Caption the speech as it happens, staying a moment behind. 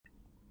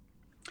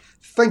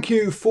Thank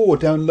you for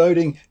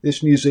downloading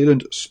this New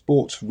Zealand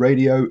Sports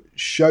Radio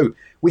show.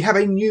 We have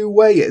a new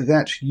way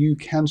that you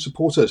can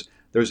support us.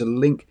 There is a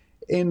link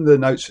in the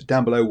notes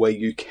down below where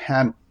you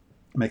can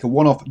make a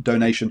one-off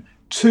donation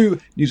to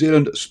New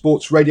Zealand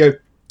Sports Radio.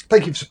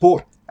 Thank you for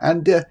support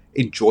and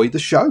enjoy the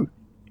show.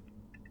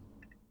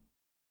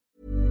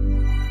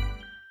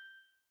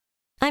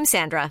 I'm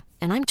Sandra,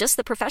 and I'm just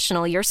the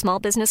professional your small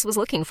business was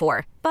looking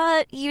for.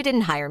 But you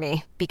didn't hire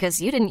me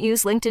because you didn't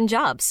use LinkedIn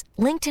Jobs.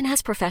 LinkedIn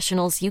has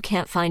professionals you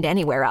can't find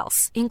anywhere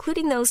else,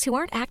 including those who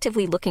aren't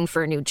actively looking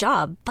for a new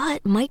job,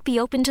 but might be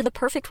open to the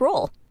perfect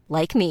role,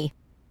 like me.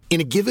 In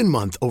a given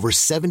month, over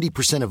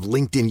 70% of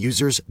LinkedIn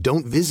users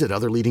don't visit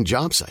other leading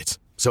job sites.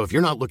 So if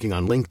you're not looking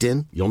on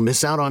LinkedIn, you'll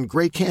miss out on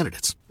great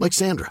candidates like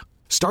Sandra.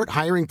 Start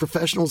hiring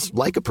professionals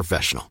like a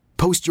professional.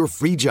 Post your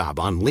free job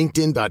on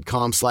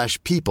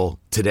linkedin.com/people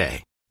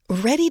today.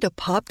 Ready to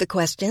pop the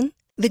question?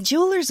 The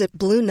jewelers at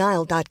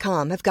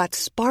BlueNile.com have got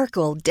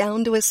sparkle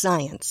down to a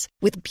science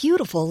with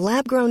beautiful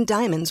lab-grown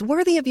diamonds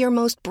worthy of your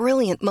most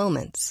brilliant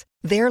moments.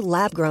 Their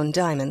lab-grown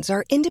diamonds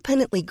are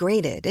independently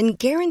graded and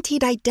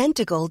guaranteed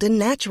identical to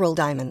natural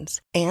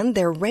diamonds, and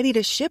they're ready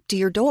to ship to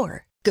your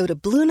door. Go to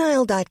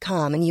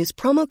BlueNile.com and use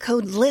promo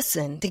code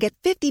LISTEN to get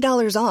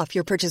 $50 off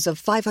your purchase of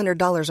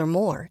 $500 or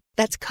more.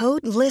 That's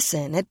code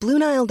LISTEN at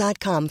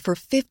BlueNile.com for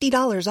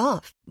 $50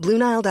 off.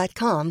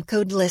 BlueNile.com,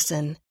 code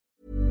LISTEN.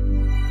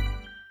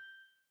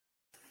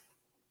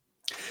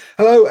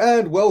 Hello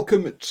and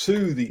welcome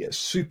to the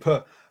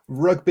Super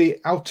Rugby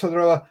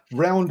Aotearoa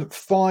Round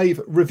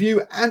 5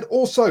 review and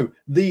also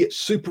the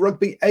Super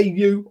Rugby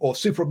AU or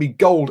Super Rugby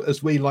Gold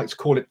as we like to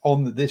call it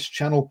on this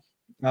channel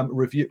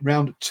review,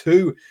 Round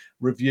 2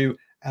 review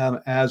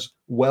as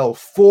well.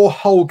 4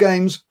 whole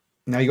games.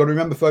 Now you got to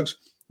remember folks,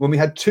 when we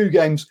had 2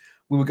 games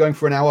we were going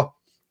for an hour.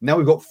 Now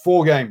we've got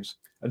 4 games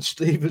and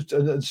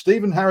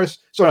Stephen Harris,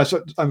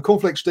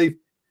 Cornflake Steve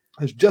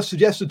has just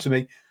suggested to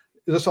me,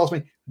 just asked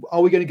me,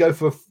 are we going to go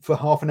for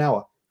half an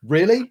hour?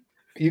 Really?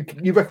 You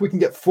reckon we can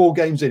get 4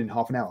 games in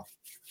half an hour?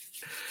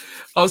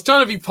 I was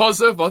trying to be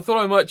positive. I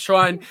thought I might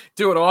try and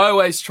do what I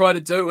always try to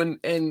do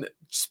and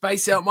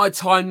space out my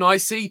time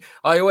nicely.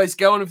 I always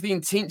go on with the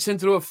intention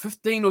to do a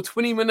 15 or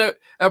 20 minute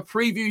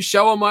preview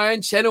show on my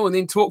own channel and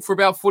then talk for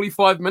about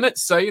 45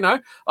 minutes. So,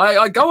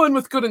 I go in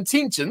with good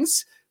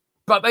intentions,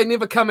 but they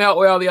never come out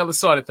well the other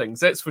side of things.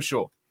 That's for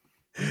sure.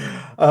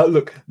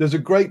 Look, there's a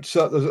great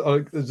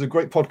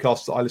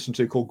podcast that I listen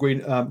to called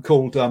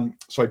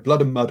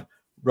Blood and Mud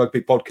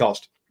Rugby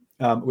Podcast,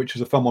 which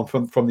is a fun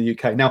one from the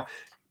UK. Now,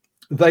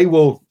 they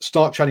will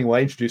start chatting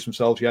away, introduce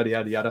themselves, yada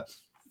yada yada,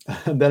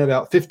 and then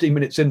about 15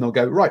 minutes in, they'll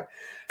go, right.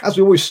 As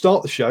we always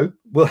start the show,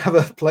 we'll have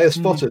a player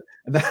spotted,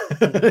 and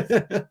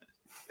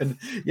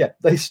yeah,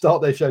 they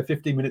start their show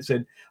 15 minutes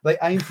in. They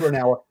aim for an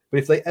hour, but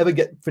if they ever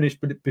get finished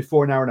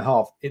before an hour and a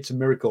half, it's a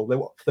miracle.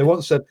 They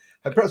once said,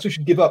 hey, perhaps we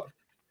should give up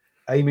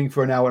aiming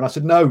for an hour. And I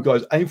said, no,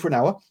 guys, aim for an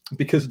hour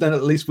because then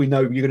at least we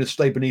know you're going to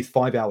stay beneath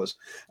 5 hours.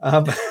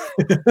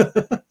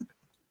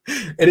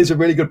 It is a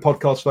really good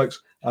podcast,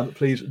 folks.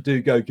 Please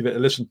do go give it a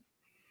listen.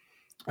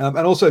 And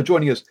also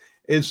joining us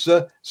is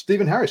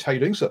Stephen Harris. How are you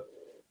doing, sir?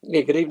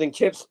 Yeah, good evening,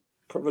 chaps.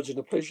 Privilege and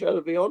a pleasure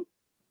to be on.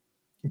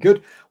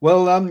 Good.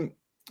 Well,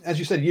 as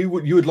you said, you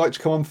would like to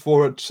come on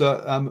for it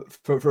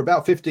for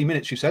about 15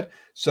 minutes, you said.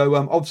 So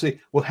obviously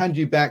we'll hand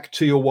you back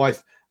to your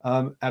wife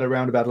at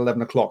around about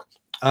 11 o'clock.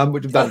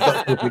 Which is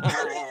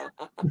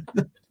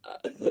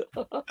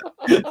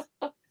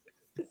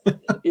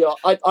yeah,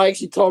 I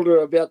actually told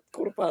her about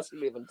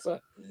 11:15, so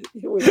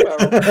here we are.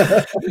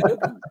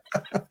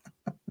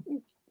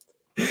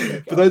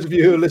 For those of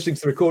you who are listening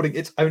to the recording,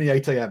 it's only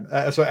 8 p.m.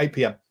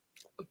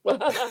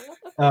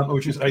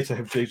 Which is 8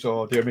 a.m. Jeez,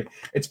 oh dear me,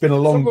 it's been a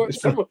long.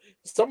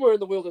 Somewhere in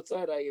the world it's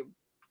 8 a.m.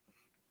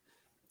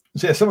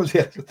 Yeah,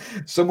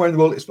 somewhere in the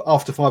world it's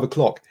after 5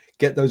 o'clock.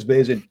 Get those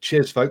beers in.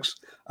 Cheers, folks.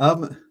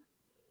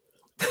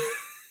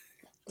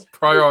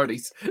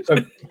 Priorities. So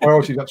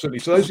priorities, absolutely.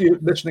 So those of you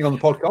listening on the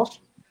podcast,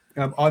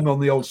 I'm on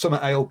the old summer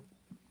ale,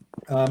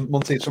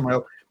 Monty summer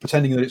ale,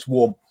 pretending that it's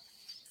warm,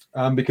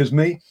 because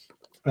me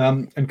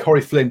and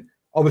Corey Flynn,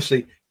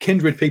 obviously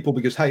kindred people,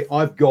 because hey,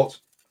 I've got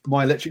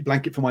my electric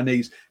blanket for my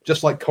knees,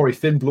 just like Corey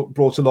Flynn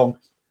brought along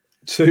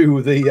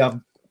to the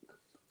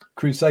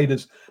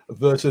Crusaders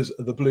versus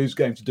the Blues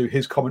game to do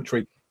his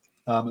commentary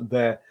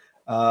there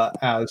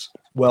as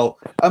well.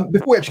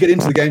 Before we actually get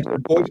into the game,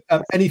 boys,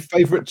 any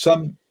favourite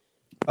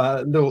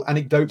little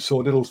anecdotes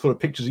or little sort of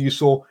pictures you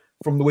saw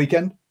from the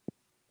weekend?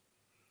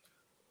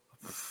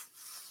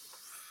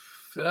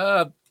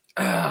 I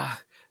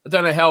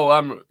don't know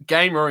how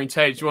game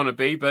orientated you want to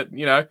be, but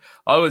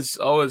I was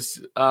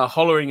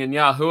hollering and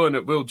yahooing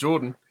at Will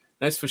Jordan.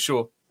 That's for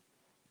sure.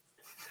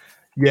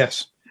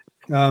 Yes.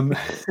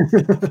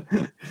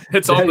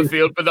 It's on the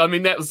field, but I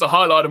mean that was the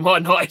highlight of my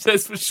night.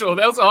 That's for sure.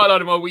 That was the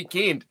highlight of my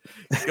weekend.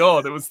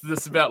 God, it was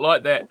just about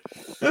like that.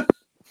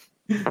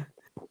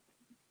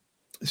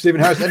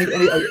 Stephen Harris, for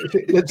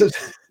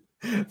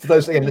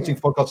those again listening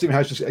to the podcast, Stephen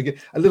Harris just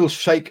a little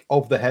shake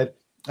of the head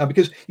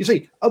Because you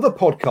see, other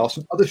podcasts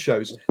and other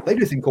shows, they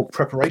do a thing called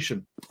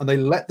preparation, and they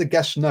let the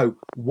guests know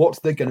what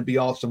they're going to be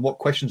asked and what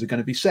questions are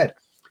going to be said.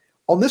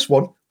 On this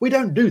one, we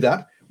don't do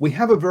that. We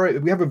have a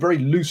very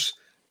loose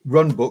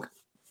run book,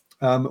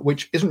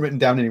 which isn't written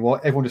down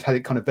anymore. Everyone just had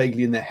it kind of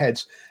vaguely in their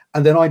heads,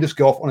 and then I just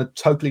go off on a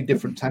totally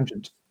different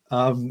tangent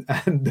and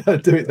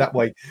do it that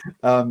way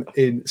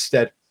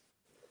instead.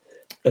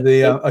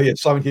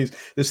 Simon Hughes.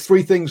 There's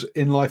 3 things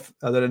in life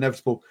that are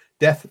inevitable: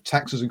 death,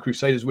 taxes, and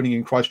Crusaders winning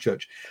in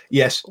Christchurch.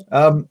 Yes,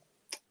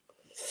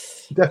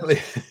 definitely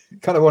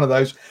kind of one of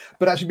those.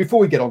 But actually, before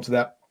we get on to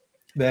that,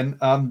 then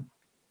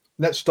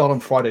let's start on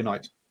Friday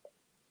night.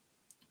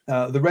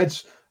 The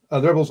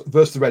Rebels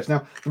versus the Reds.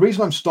 Now, the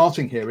reason I'm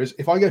starting here is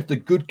if I go to the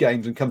good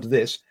games and come to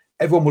this,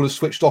 everyone will have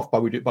switched off by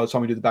the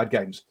time we do the bad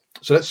games.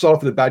 So let's start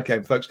off with the bad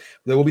game, folks.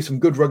 There will be some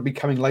good rugby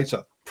coming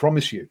later.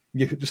 Promise you.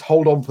 You could just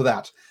hold on for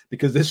that,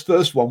 because this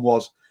first one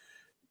was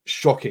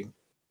shocking.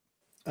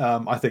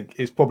 I think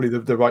is probably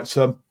the right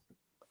term.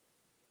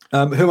 Who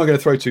am I going to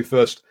throw to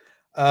first?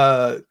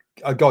 Go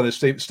on,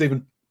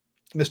 Stephen,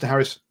 Mr.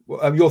 Harris.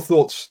 Your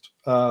thoughts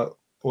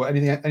or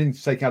anything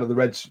to take out of the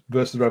Reds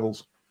versus the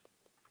Rebels?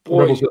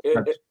 Boy,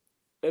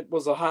 it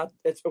was a hard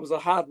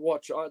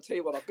watch. I tell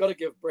you what, I've got to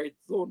give Brad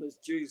Thorne his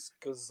dues,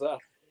 because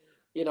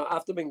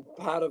after being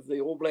part of the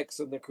All Blacks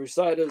and the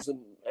Crusaders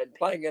and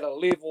playing at a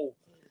level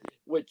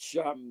which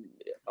of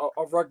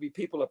rugby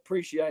people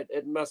appreciate,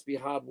 it must be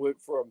hard work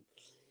for him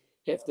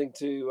having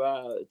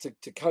to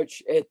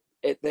coach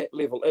at that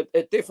level.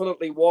 It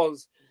definitely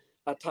was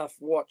a tough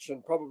watch,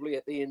 and probably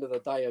at the end of the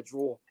day, a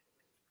draw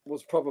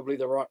was probably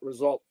the right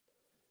result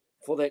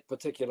for that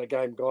particular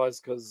game,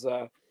 guys, because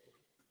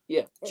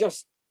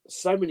just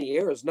so many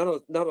errors. None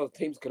of the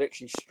teams could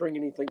actually string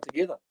anything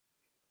together.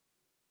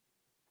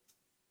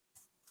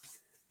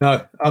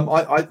 No,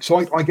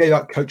 I gave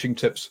out coaching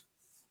tips.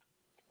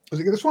 Was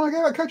it this one I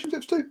gave out coaching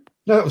tips too?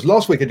 No, that was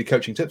last week I did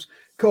coaching tips.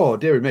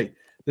 God, dearie me.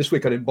 This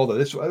week I didn't bother.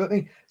 I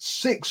think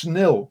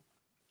 6-0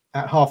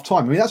 at half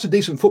time. I mean, that's a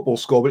decent football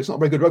score, but it's not a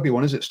very good rugby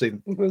one, is it,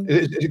 Stephen?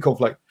 Is it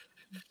Cornflake?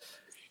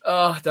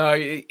 Oh, no,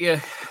 yeah.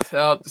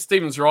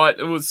 Stephen's right.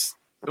 It was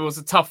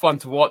a tough one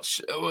to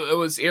watch. It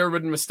was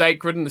error-ridden,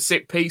 mistake-ridden. The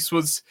set piece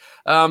was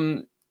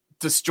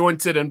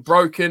disjointed and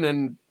broken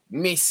and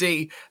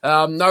messy.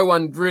 No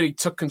one really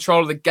took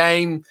control of the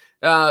game.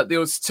 There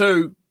was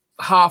 2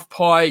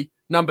 half-pie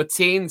number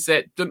 10s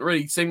that didn't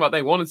really seem like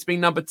they wanted to be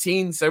number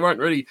 10s. They weren't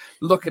really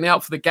looking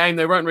out for the game.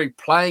 They weren't really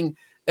playing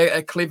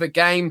a clever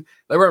game.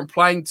 They weren't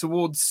playing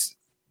towards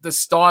the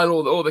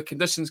style or the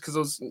conditions,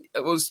 because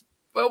it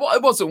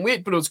wasn't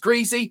wet, but it was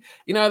greasy.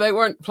 They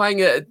weren't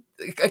playing a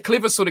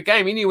clever sort of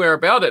game anywhere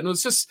about it. And it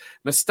was just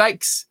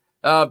mistakes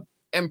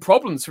and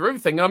problems for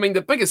everything. I mean,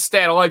 the biggest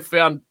stat I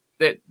found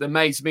that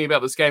amazed me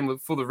about this game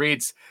for the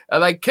Reds,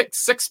 they kicked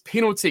 6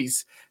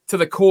 penalties to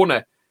the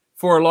corner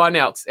for a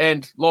line-out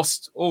and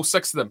lost all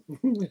 6 of them.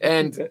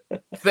 And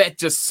that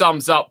just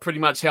sums up pretty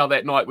much how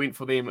that night went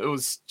for them. It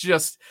was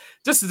just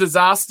a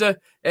disaster.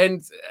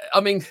 And,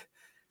 I mean,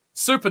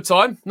 super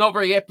time, not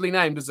very aptly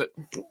named, is it?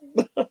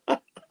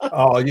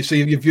 Oh, you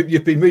see,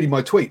 you've been reading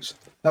my tweets.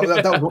 That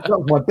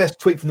was my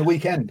best tweet from the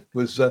weekend.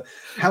 Was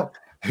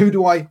who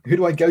do I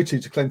go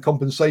to claim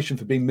compensation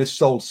for being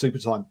missold super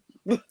time?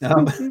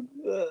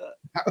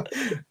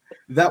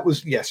 That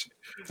was yes.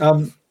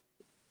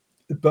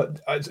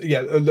 But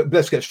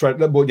let's get straight.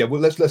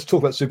 Let's talk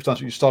about super time.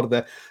 So you started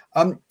there.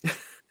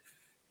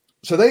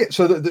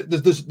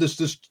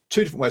 There's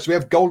 2 different ways. So we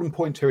have golden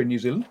point here in New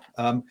Zealand,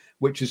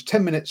 which is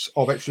 10 minutes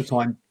of extra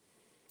time,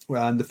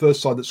 and the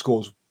first side that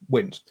scores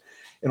wins.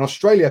 In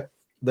Australia,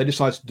 they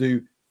decided to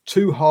do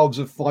 2 halves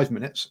of 5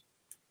 minutes.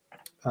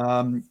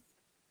 And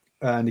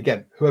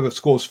again, whoever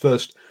scores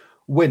first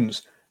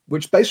wins,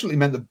 which basically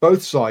meant that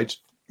both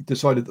sides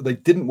decided that they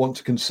didn't want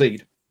to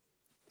concede.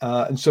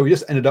 And so we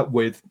just ended up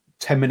with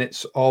 10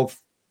 minutes of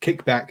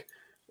kickback,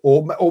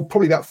 or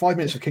probably about 5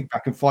 minutes of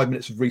kickback and 5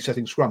 minutes of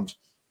resetting scrums.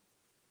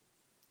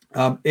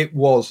 It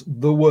was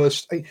the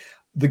worst.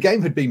 The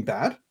game had been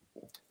bad,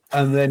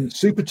 and then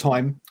super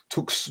time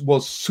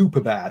was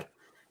super bad.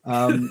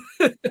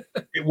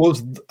 It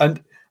was,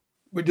 and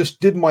it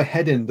just did my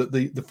head in that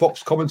the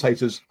Fox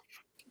commentators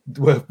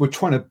were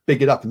trying to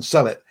big it up and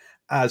sell it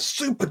as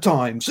super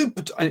time,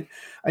 and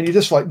you're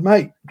just like,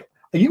 mate,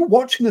 are you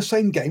watching the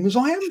same game as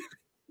I am?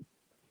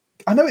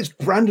 I know it's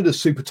branded as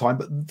super time,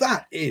 but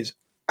that is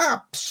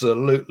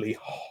absolutely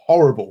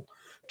horrible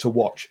to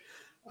watch.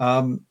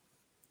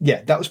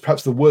 That was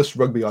perhaps the worst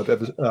rugby I've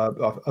ever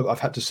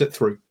had to sit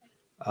through.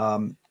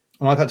 And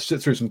I've had to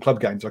sit through some club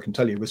games, I can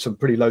tell you, with some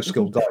pretty low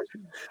skilled guys.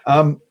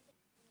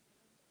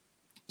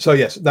 So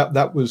yes,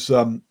 that was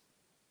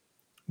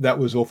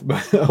awful.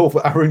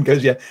 Awful. Aaron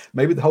goes, yeah,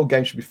 maybe the whole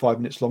game should be 5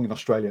 minutes long in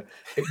Australia.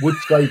 It would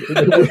save.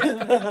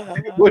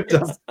 It would.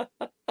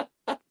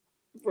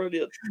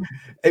 Brilliant.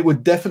 It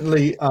would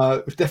definitely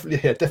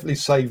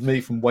save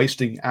me from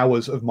wasting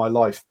hours of my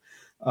life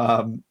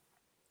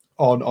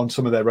on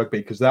some of their rugby,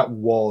 because that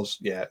was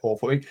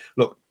awful.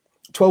 Look,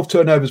 12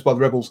 turnovers by the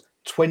Rebels,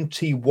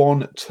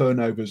 21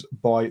 turnovers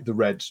by the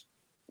Reds.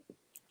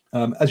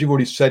 As you've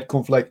already said,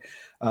 Cornflake,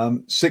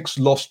 6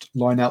 lost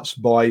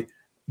lineouts by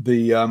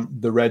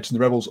the Reds, and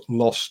the Rebels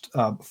lost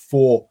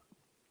 4.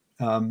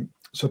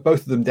 So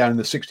both of them down in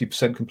the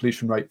 60%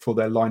 completion rate for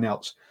their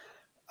lineouts.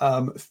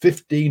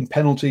 15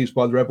 penalties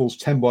by the Rebels,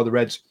 10 by the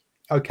Reds.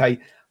 Okay,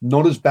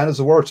 not as bad as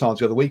the Waratahs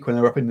the other week when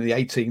they were up in the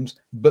A teams,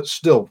 but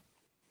still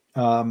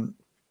not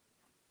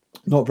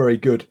very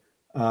good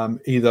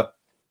either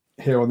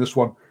here on this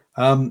one.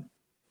 I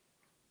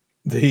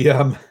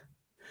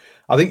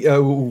think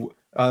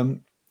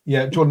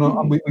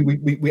Jordan,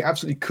 we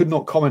absolutely could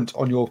not comment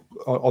on your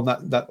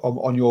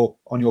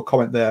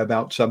comment there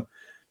about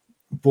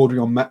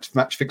bordering on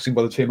match fixing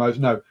by the TMOs.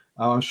 No,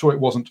 I'm sure it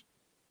wasn't.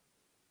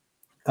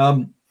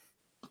 But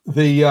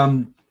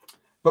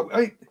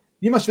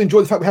you must have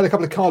enjoyed the fact we had a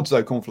couple of cards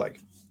though, Cornflake.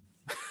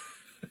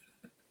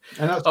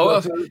 And that's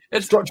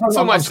it's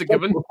almost a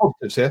given.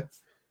 Positives here.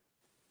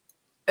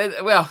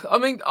 Well, I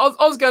mean, I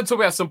was going to talk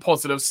about some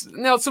positives.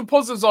 Now, some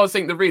positives, I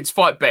think the Reds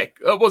fight back.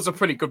 It was a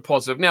pretty good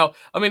positive. Now,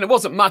 I mean, it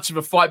wasn't much of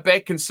a fight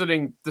back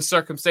considering the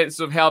circumstances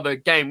of how the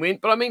game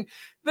went. But, I mean,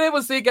 there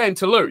was their game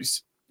to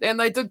lose. And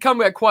they did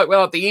come out quite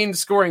well at the end,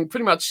 scoring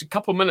pretty much a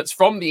couple of minutes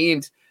from the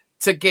end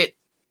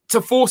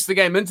to force the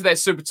game into that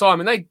super time.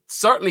 And they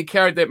certainly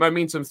carried that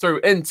momentum through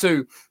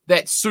into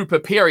that super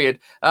period.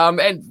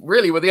 And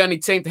really were the only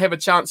team to have a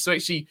chance to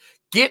actually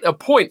get a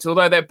point,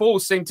 although that ball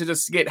seemed to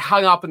just get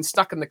hung up and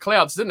stuck in the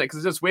clouds, didn't it?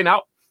 Because it just went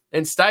up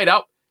and stayed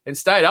up and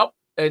stayed up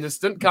and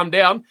just didn't come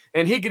down.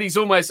 And Hegarty's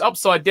almost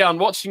upside down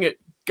watching it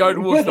go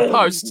towards the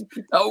post.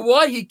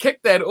 Why he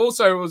kicked that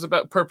also was a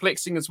bit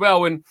perplexing as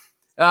well. And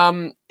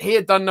he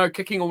had done no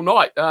kicking all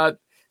night.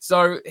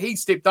 So he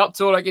stepped up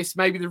to it. I guess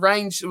maybe the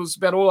range was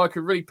about all I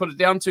could really put it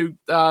down to,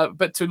 a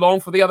bit too long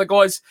for the other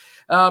guys.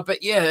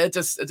 But yeah, it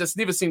just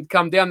never seemed to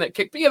come down, that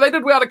kick. But yeah, they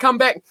did well to come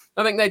back.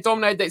 I think they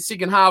dominated that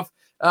second half.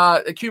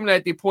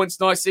 Accumulated their points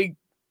nicely,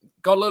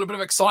 got a little bit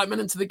of excitement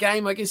into the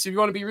game, I guess, if you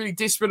want to be really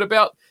desperate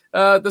about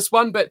this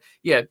one. But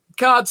yeah,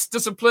 cards,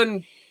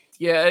 discipline,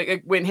 yeah,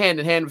 it went hand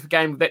in hand with a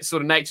game of that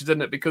sort of nature,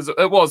 didn't it? Because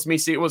it was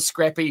messy, it was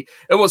scrappy,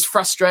 it was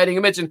frustrating.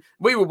 Imagine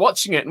we were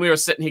watching it and we were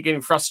sitting here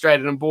getting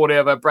frustrated and bored out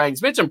of our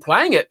brains. Imagine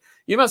playing it.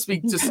 You must be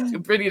just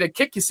ready to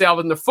kick yourself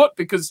in the foot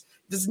because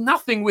there's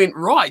nothing went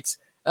right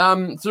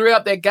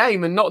throughout that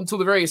game, and not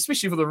until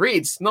especially for the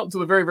Reds, not until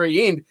the very,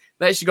 very end,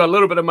 they actually got a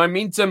little bit of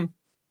momentum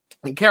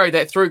and carried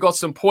that through, got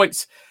some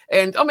points.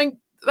 And, I mean,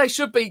 they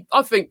should be,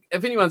 I think,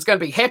 if anyone's going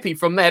to be happy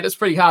from that, it's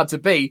pretty hard to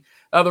be.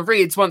 The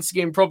Reds, once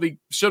again, probably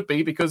should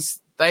be because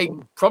they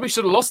probably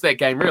should have lost that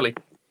game, really.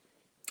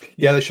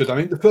 Yeah, they should. I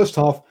mean, the first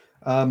half,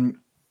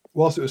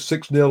 whilst it was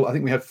 6-0, I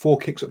think we had 4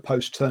 kicks at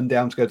post turned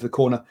down to go to the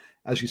corner,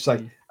 as you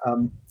say.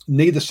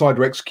 Neither side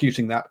were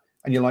executing that.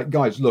 And you're like,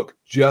 guys, look,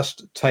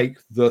 just take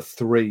the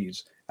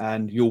 3s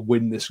and you'll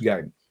win this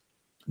game.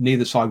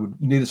 Neither side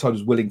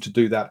was willing to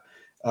do that.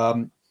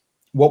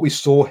 What we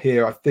saw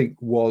here, I think,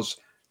 was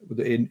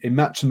in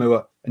Matt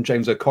Toomua and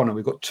James O'Connor,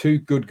 we've got 2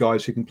 good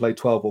guys who can play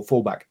 12 or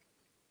fullback,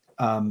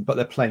 but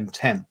they're playing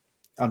 10,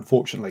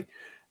 unfortunately.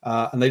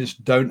 And they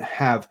just don't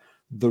have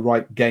the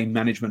right game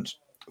management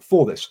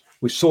for this.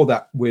 We saw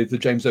that with the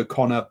James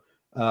O'Connor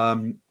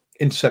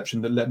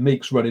interception that let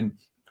Meeks run in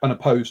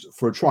unopposed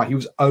for a try. He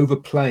was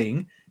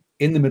overplaying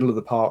in the middle of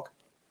the park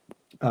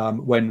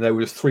when they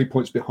were 3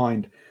 points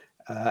behind.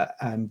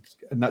 And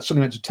that's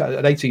something at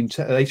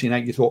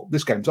 18-8, you thought,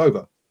 this game's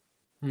over.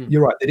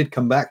 You're right, they did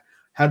come back.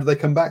 How did they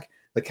come back?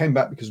 They came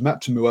back because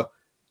Matt Toomua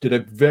did a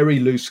very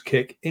loose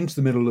kick into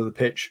the middle of the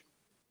pitch,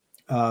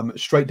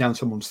 straight down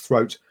someone's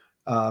throat,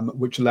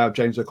 which allowed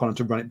James O'Connor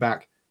to run it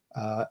back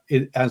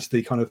as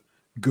the kind of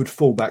good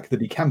fullback that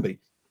he can be,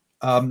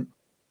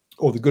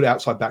 or the good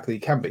outside back that he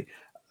can be.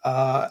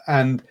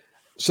 And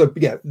so,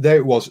 yeah, there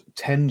it was,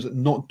 10s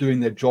not doing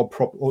their job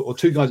properly, or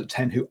 2 guys at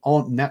 10 who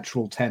aren't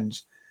natural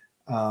 10s,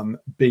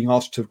 being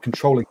asked to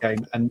control a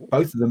game, and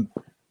both of them,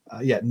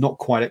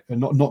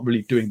 not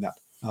really doing that.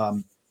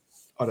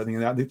 I don't think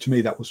that, to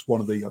me, that was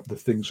one of the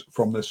things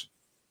from this.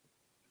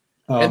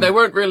 And they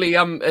weren't really,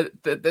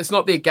 it's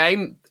not their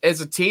game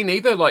as a 10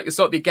 either. Like, it's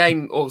not their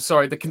game,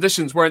 the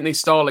conditions weren't their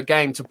style of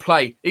game to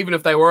play. Even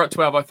if they were at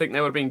 12, I think they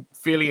would have been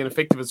fairly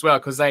ineffective as well,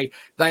 because they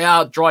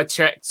are dry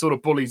track sort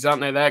of bullies,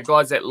 aren't they? They are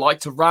guys that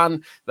like to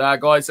run. They are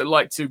guys that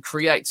like to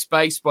create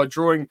space by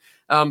drawing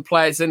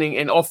players in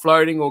and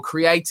offloading or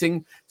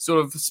creating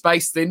sort of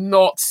space. They're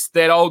not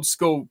that old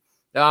school,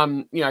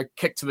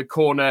 kick to the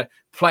corner,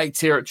 play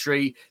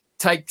territory,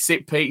 take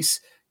set piece,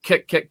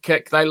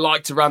 kick. They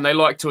like to run. They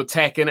like to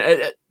attack. And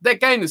that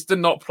game just did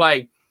not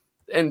play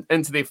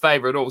into their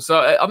favour at all.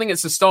 So I think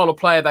it's the style of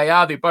player they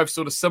are. They're both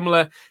sort of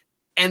similar.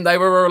 And they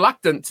were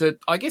reluctant to,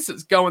 I guess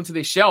it's go into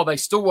their shell. They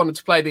still wanted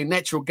to play their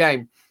natural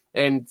game.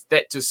 And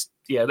that just,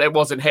 that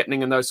wasn't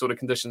happening in those sort of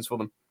conditions for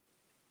them.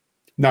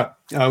 No,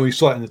 we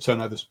saw it in the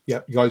turnovers.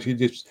 Yeah, you guys, you're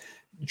just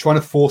trying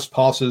to force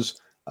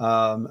passes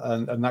and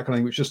that kind of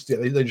thing, which just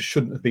they just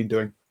shouldn't have been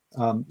doing.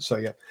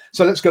 So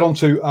let's get on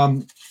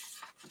to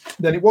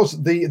then it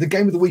was the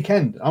game of the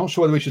weekend. I'm not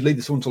sure whether we should leave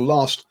this one to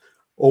last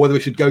or whether we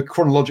should go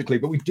chronologically,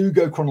 but we do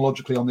go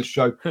chronologically on this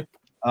show.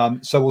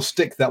 So we'll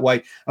stick that way.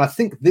 And I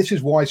think this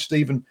is why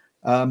Stephen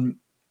kind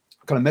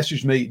of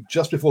messaged me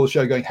just before the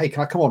show going, hey,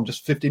 can I come on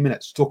just 15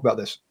 minutes to talk about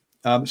this?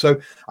 So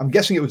I'm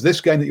guessing it was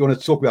this game that you wanted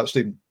to talk about,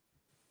 Stephen.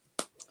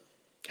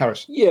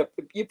 Harris. Yeah,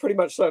 you pretty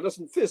much so.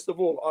 Listen, first of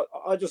all,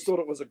 I just thought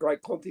it was a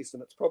great contest,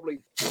 and it's probably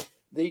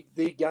the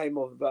game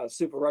of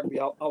Super Rugby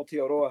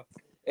Aotearoa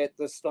at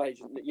this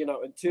stage. You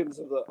know, in terms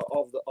of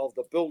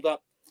the build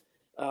up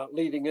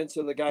leading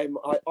into the game,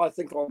 I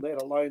think on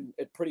that alone,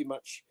 it pretty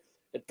much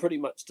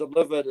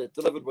delivered. It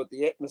delivered with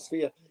the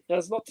atmosphere. Now,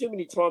 there's not too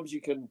many times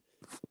you can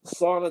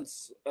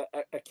silence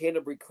a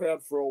Canterbury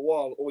crowd for a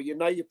while, or you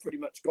pretty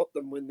much got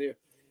them when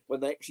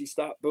they actually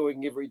start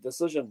booing every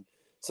decision.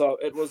 So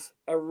it was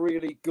a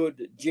really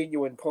good,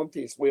 genuine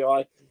contest where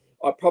I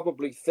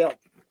probably felt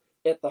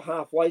at the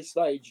halfway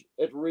stage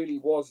it really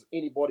was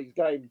anybody's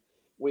game,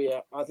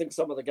 where I think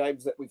some of the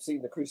games that we've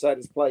seen the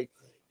Crusaders play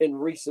in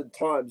recent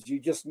times, you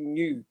just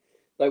knew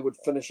they would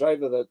finish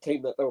over the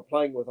team that they were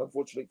playing with.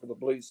 Unfortunately for the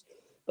Blues,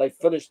 they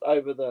finished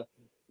over the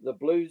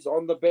Blues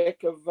on the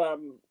back of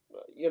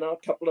a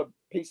couple of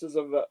pieces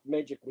of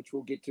magic, which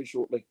we'll get to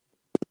shortly.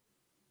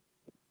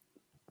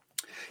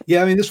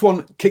 Yeah, I mean, this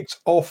one kicked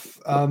off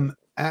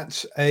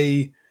at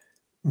a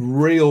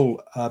real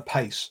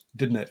pace,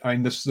 didn't it? I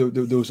mean,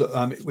 there was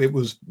it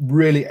was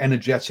really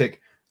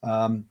energetic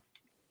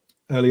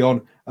early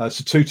on.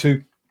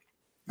 Sotutu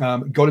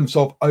got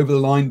himself over the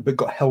line, but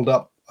got held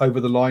up over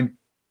the line.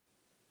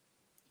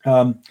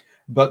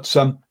 But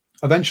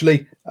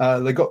eventually,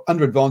 they got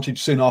under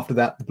advantage. Soon after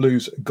that, the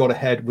Blues got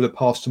ahead with a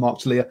pass to Mark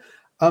Talia.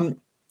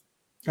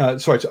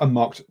 To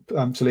unmarked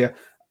Talia.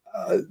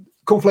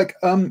 Cornflake,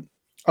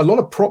 a lot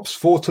of props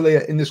for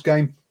Talia in this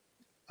game.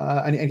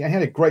 And he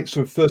had a great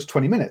sort of first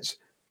 20 minutes.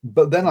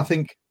 But then I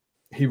think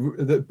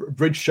the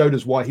Bridge showed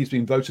us why he's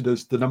been voted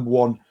as the number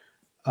one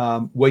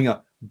winger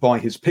by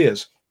his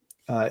peers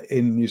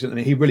in New Zealand. I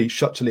mean, he really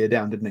shut Talia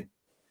down, didn't he?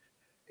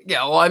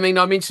 Yeah, well, I mean,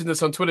 I mentioned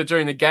this on Twitter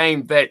during the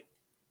game that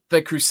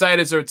the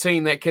Crusaders are a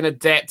team that can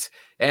adapt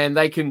and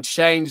they can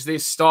change their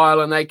style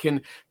and they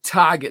can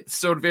target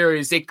sort of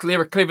areas.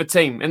 They're a clever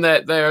team, and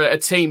they're a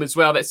team as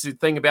well. That's the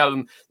thing about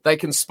them. They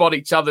can spot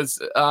each other's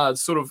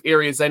sort of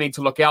areas they need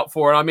to look out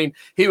for. And I mean,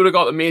 he would have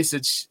got the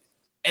message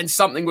and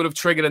something would have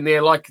triggered in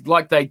there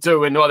like they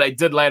do and what they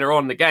did later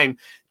on in the game,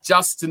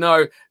 just to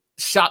know,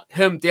 shut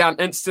him down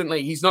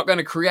instantly. He's not going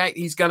to create.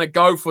 He's going to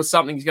go for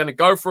something. He's going to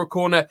go for a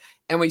corner.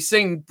 And we've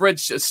seen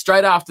Bridge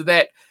straight after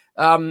that,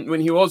 when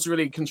he was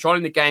really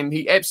controlling the game,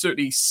 he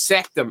absolutely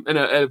sacked him in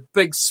a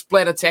big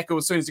splatter tackle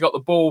as soon as he got the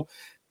ball.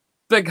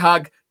 Big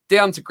hug,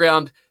 down to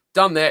ground,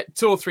 done that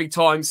 2 or 3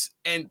 times,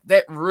 and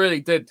that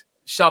really did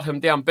shut him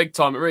down big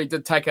time. It really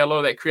did take out a lot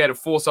of that creative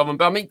force of him.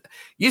 But I mean,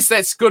 yes,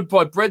 that's good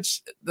by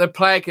Bridge. The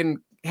player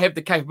can have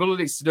the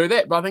capabilities to do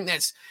that, but I think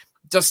that's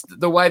just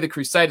the way the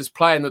Crusaders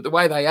play and the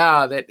way they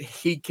are, that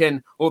he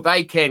can, or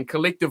they can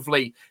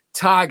collectively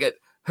target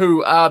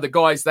who are the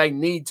guys they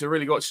need to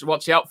really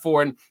watch out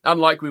for. And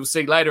unlike we'll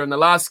see later in the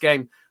last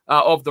game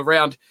of the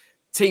round,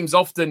 teams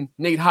often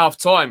need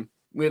half-time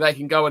where they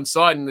can go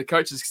inside and the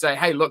coaches can say,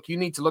 hey, look, you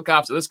need to look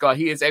after this guy.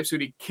 He is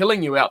absolutely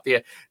killing you out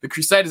there. The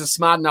Crusaders are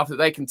smart enough that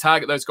they can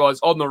target those guys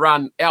on the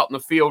run, out in the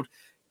field,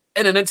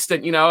 in an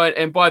instant,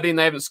 and by then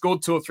they haven't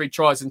scored 2 or 3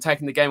 tries and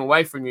taken the game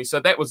away from you. So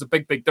that was a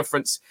big, big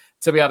difference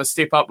to be able to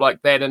step up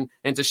like that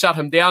and to shut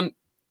him down.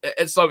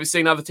 It's like we've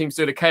seen other teams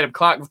do to Caleb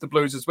Clark with the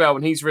Blues as well.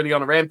 When he's really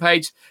on a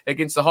rampage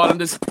against the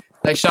Highlanders,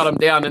 they shut him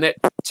down and that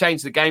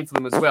changed the game for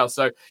them as well.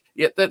 So,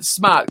 yeah, that's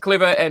smart,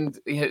 clever, and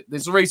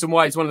there's a reason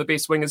why he's one of the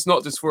best wingers,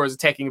 not just for his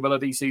attacking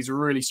abilities. He's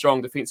really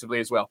strong defensively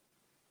as well.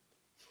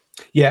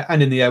 Yeah,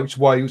 and in the air, which is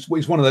why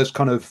he's one of those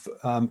kind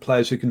of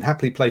players who can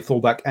happily play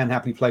fullback and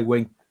happily play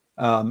wing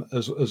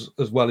as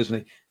well, isn't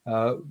he?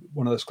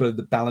 One of those kind of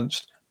the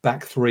balanced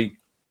back three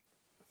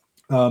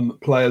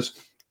players.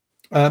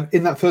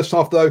 In that first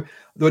half, though,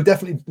 there were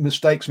definitely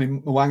mistakes. I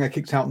mean, Mwanga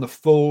kicked out in the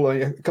full.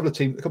 A couple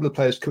of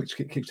players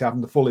kicked out in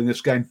the full in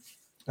this game.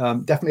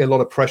 Definitely a lot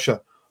of pressure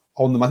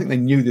on them. I think they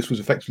knew this was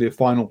effectively a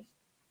final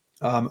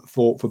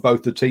for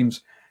both the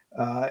teams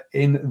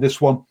in this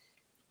one.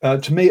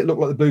 To me, it looked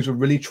like the Blues were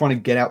really trying to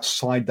get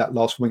outside that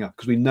last winger,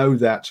 because we know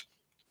that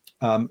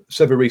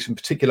Sevu Reece in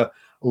particular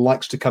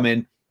likes to come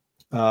in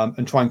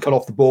and try and cut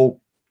off the ball,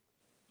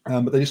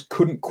 but they just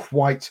couldn't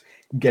quite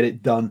get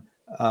it done.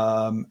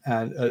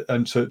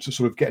 And to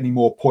sort of get any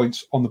more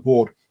points on the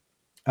board.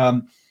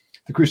 The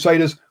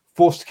Crusaders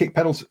forced to kick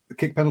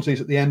penalties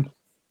at the end,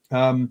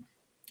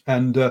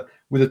 and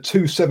with a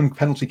 2-7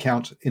 penalty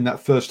count in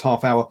that first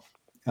half hour,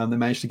 they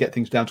managed to get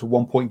things down to a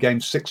 1-point game,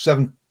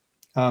 6-7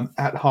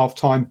 at half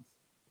time.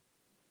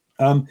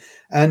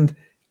 And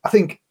I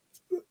think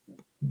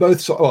I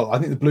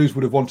think the Blues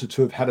would have wanted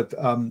to have had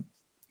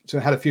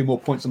a few more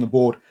points on the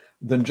board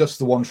than just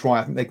the one try.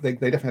 I think they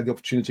definitely had the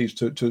opportunities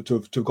to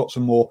have got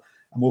some more.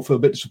 And we'll feel a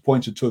bit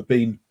disappointed to have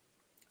been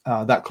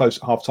that close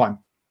at half-time.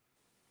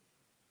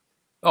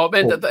 Oh,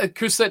 man,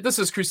 this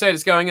is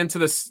Crusaders going into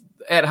this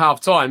at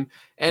half-time,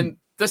 and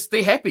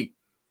they're happy.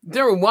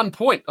 They're in 1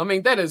 point. I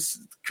mean, that is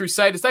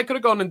Crusaders. They could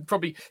have gone in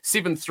probably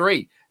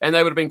 7-3 and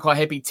they would have been quite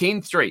happy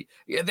 10-3.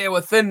 Yeah, they're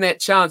within that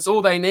chance.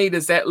 All they need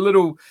is that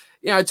little,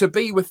 to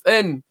be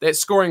within that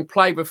scoring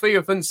play, but be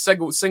within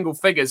single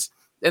figures.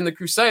 And the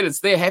Crusaders,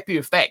 they're happy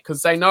with that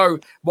because they know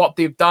what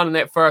they've done in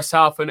that first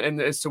half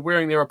and as to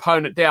wearing their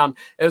opponent down.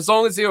 As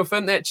long as they're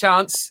within that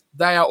chance,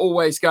 they are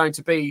always going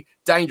to be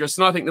dangerous.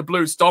 And I think the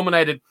Blues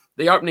dominated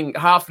the opening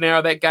half an hour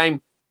of that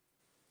game,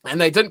 and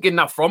they didn't get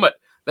enough from it.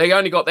 They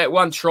only got that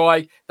one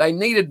try. They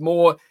needed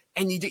more,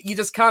 and you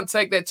just can't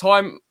take that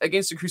time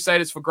against the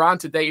Crusaders for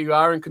granted that you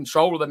are in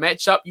control of the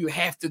matchup. You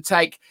have to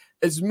take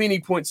as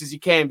many points as you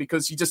can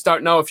because you just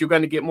don't know if you're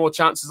going to get more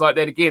chances like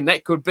that again.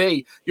 That could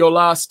be your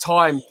last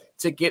time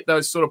to get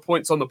those sort of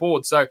points on the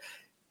board. So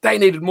they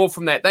needed more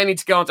from that. They need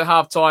to go into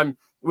halftime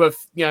with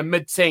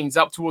mid-teens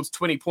up towards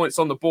 20 points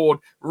on the board,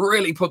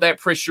 really put that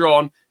pressure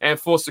on and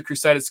force the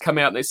Crusaders to come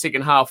out in their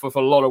second half with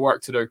a lot of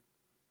work to do.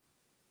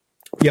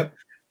 Yep.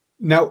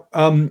 Now,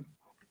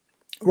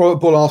 Robert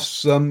Bull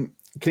asks, can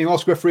you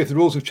ask referee if the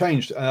rules have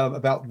changed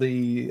about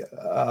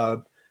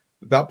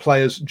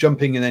players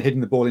jumping and then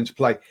hitting the ball into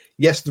play?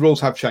 Yes, the rules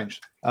have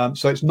changed.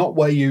 So it's not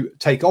where you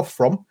take off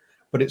from,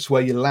 but it's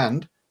where you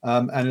land.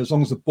 And as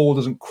long as the ball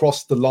doesn't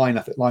cross the line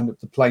up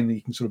the plane,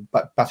 you can sort of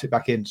bat it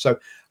back in. So,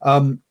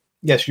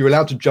 yes, you're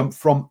allowed to jump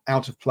from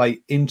out of play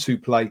into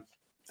play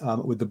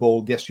with the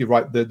ball. Yes, you're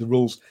right. The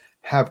rules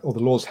the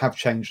laws have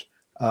changed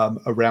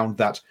around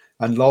that.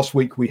 And last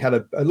week we had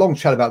a long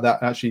chat about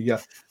that. Actually, a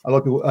lot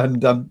of people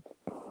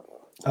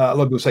a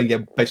lot of people say,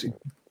 basically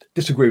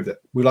disagree with it.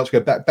 We like to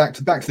go back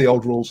to the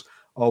old rules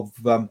of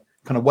kind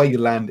of where you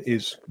land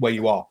is where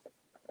you are,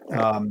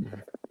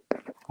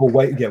 or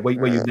where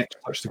you next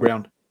touch the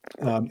ground.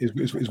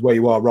 Is where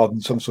you are rather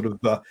than some sort of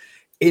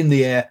in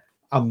the air.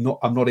 I'm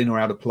not in or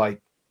out of play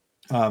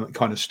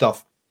kind of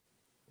stuff.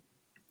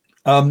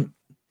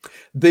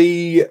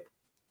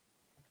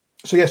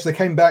 So yes, they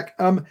came back.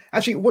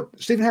 Actually,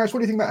 Stephen Harris? What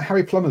do you think about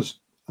Harry Plummer's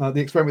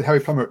the experiment with Harry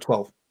Plummer at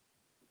 12?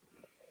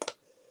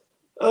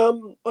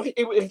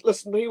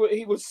 Listen,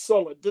 he was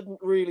solid. Didn't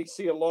really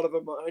see a lot of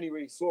him. I only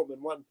really saw him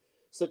in one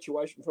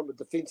situation from a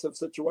defensive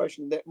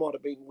situation. That might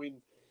have been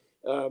when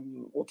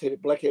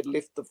Blackhead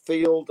left the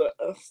field.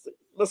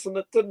 Listen,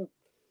 it didn't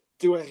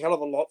do a hell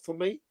of a lot for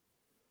me,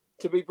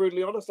 to be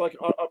brutally honest.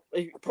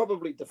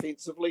 Probably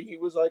defensively he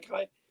was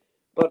okay,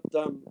 but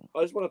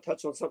I just want to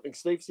touch on something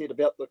Steve said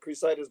about the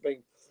Crusaders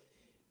being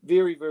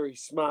very, very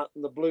smart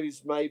and the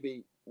Blues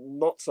maybe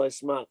not so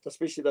smart,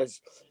 especially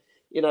those.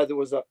 There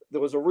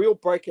was a real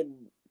break in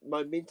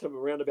momentum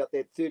around about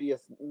that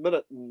 30th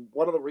minute, and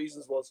one of the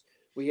reasons was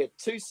we had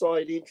two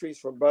side entries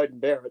from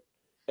Beauden Barrett,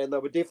 and they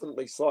were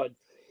definitely side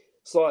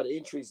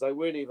entries. They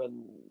weren't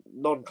even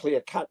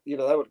non-clear cut. They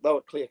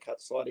were clear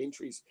cut side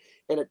entries,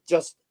 and it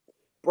just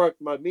broke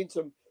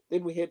momentum.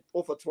 Then we had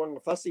Ofa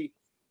Tuangafasi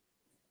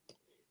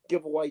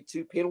give away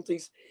two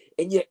penalties,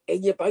 and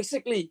you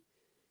basically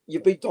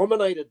you've been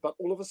dominated, but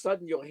all of a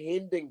sudden you're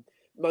handing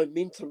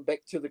momentum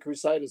back to the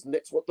Crusaders, and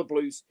that's what the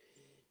Blues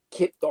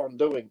kept on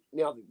doing.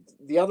 Now,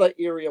 the other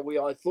area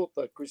where I thought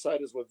the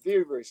Crusaders were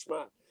very, very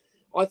smart,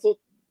 I thought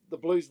the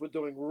Blues were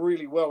doing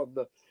really well in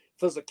the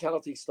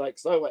physicality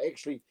stakes. They were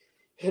actually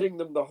hitting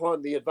them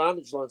behind the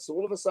advantage line. So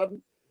all of a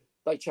sudden,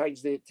 they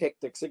changed their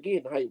tactics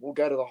again. Hey, we'll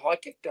go to the high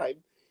kick game.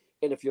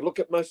 And if you look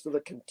at most of the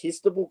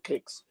contestable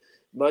kicks,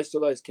 most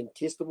of those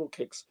contestable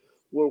kicks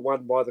were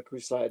won by the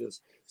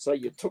Crusaders. So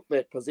you took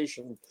that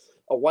possession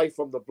away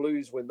from the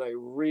Blues when they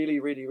really,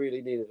 really,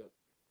 really needed it.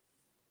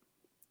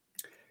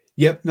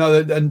 Yep, no,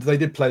 and they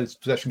did play this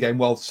possession game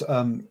well.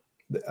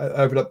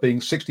 Ended up being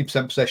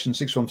 60% possession,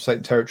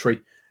 61%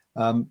 territory,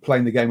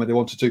 playing the game where they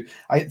wanted to.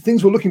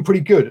 Things were looking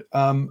pretty good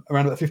around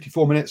about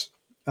 54 minutes.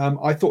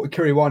 I thought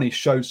Kiriwani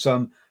showed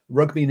some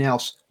rugby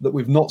nous that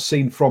we've not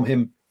seen from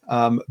him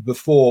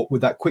before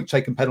with that quick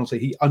taken penalty.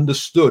 He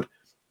understood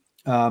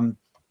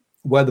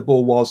where the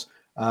ball was,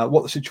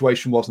 what the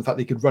situation was, and the fact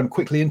that he could run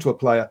quickly into a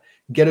player,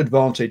 get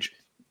advantage,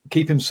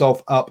 keep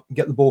himself up,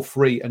 get the ball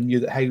free, and knew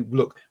that, hey,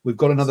 look, we've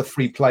got another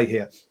free play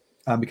here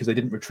because they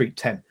didn't retreat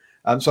 10.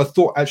 So I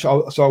thought I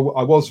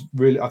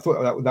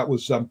thought that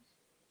was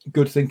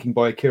good thinking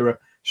by Akira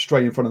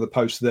straight in front of the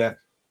post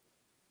there.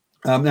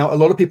 Now, a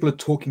lot of people are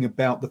talking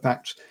about the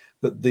fact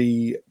that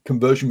the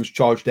conversion was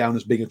charged down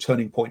as being a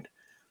turning point.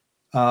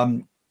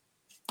 And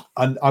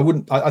I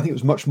think it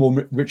was much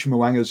more Richard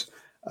Mwanga's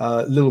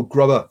little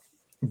grubber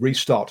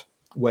restart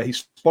where he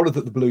spotted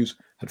that the Blues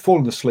had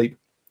fallen asleep.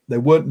 They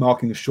weren't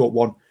marking the short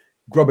one,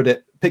 grubbered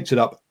it, picked it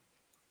up.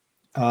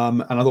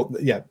 And I thought,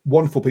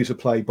 wonderful piece of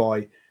play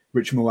by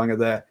Richard Mwanga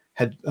there.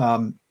 Had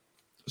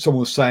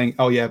someone was saying,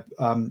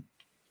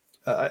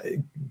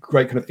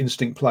 great kind of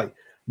instinct play.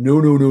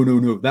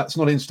 No. That's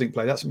not instinct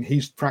play. That's something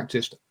he's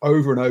practiced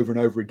over and over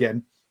and over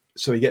again.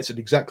 So he gets it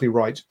exactly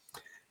right.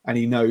 And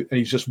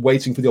he's just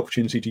waiting for the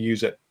opportunity to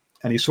use it.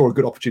 And he saw a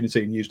good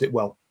opportunity and used it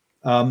well.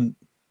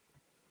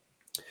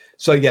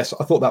 So yes,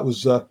 I thought that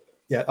was, I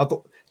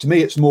thought to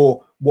me, it's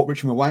more what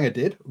Richard Mwanga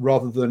did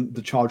rather than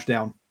the charge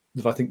down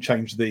that I think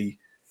changed the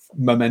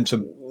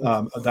momentum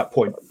at that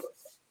point.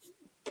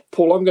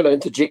 Paul, I'm going to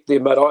interject there,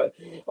 mate.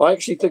 I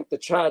actually think the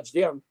charge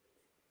down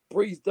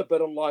breathed a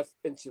bit of life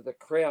into the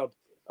crowd,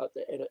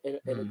 and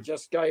it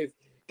just gave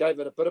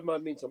it a bit of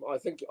momentum. I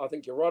think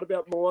you're right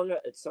about Mo'unga.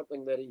 It's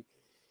something that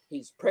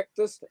he's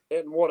practiced,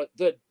 and what it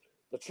did,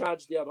 the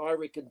charge down, I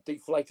reckon,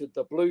 deflated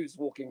the Blues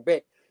walking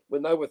back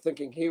when they were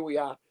thinking, here we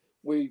are,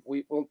 we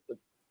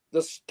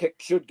this kick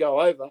should go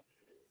over,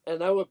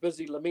 and they were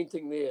busy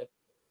lamenting their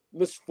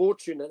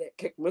misfortune and that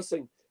kick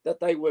missing, that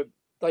they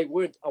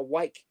weren't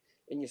awake.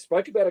 And you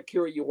spoke about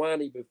Akira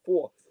Ioane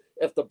before.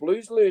 If the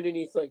Blues learn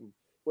anything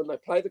when they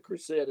play the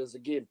Crusaders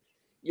again,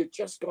 you've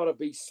just got to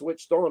be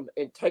switched on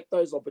and take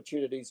those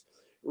opportunities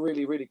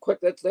really, really quick.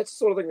 That's the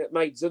sort of thing that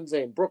made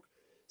Zinzan Brooke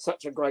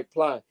such a great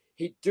player.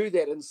 He'd do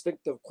that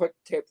instinctive quick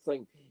tap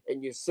thing,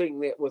 and you're seeing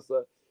that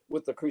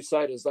with the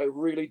Crusaders. They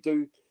really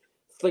do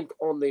think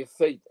on their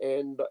feet.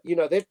 And,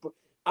 that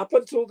up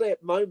until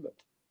that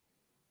moment,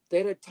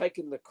 that had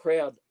taken the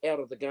crowd out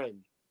of the game.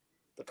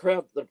 The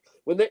crowd,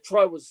 when that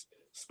try was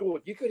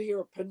scored, you could hear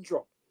a pin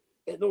drop.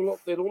 And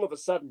all of a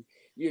sudden,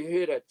 you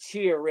heard a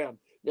cheer around.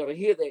 Now, to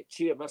hear that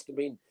cheer must have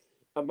been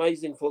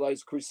amazing for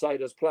those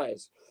Crusaders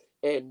players.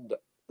 And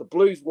the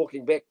Blues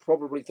walking back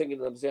probably thinking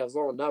to themselves,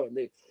 oh, no, and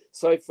they're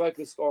so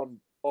focused on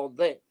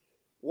that.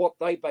 What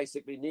they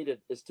basically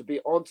needed is to be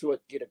onto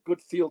it, get a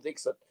good field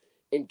exit,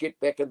 and get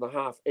back in the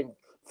half and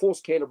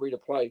force Canterbury to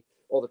play,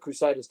 or the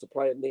Crusaders to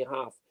play in their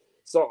half.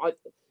 So,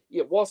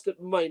 whilst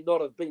it may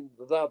not have been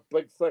the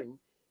big thing,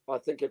 I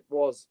think it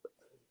was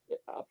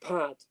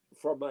apart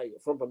from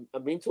a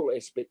mental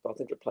aspect. I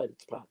think it played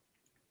its part.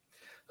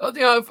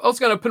 I was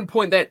going to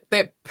pinpoint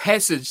that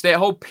passage, that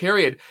whole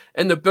period,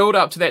 and the build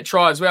up to that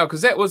try as well,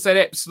 because that was that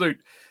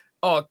absolute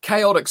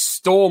chaotic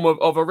storm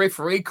of a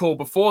referee call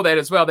before that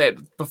as well. That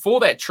before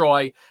that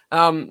try,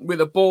 where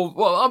the ball,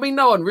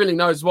 no one really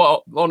knows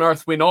what on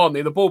earth went on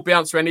there. The ball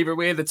bounced around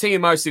everywhere. The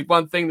TMO said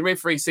one thing, the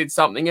referee said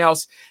something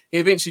else. He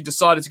eventually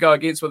decided to go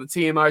against what the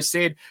TMO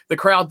said. The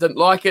crowd didn't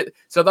like it,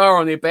 so they were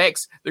on their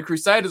backs. The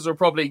Crusaders were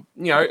probably,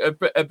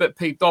 a bit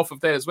peeved off of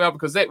that as well,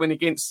 because that went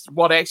against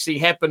what actually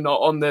happened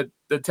on the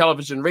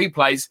television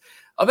replays.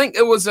 I think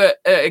it was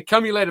a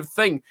cumulative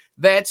thing,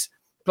 that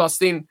plus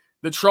then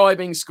the try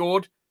being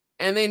scored.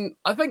 And then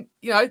I think,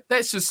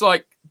 that's just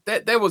like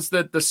that was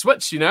the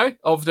switch,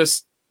 of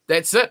just,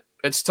 that's it.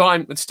 It's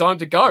time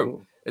to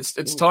go.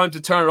 It's time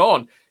to turn it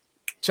on.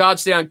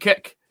 Charge down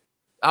kick.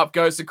 Up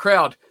goes the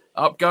crowd.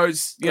 Up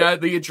goes, the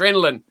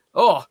adrenaline.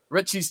 Oh,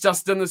 Richie's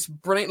just done this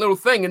brilliant little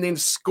thing and then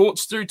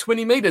scorched through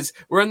 20 meters.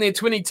 We're in there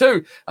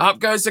 22. Up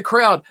goes the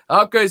crowd.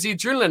 Up goes the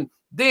adrenaline.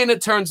 Then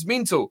it turns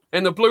mental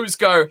and the Blues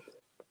go,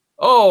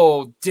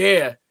 oh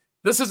dear,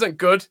 this isn't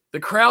good. The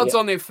crowd's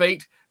on their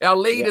feet. Our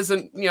lead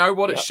isn't,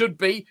 what it should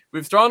be.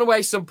 We've thrown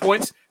away some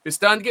points. We're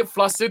starting to get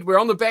flustered. We're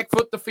on the back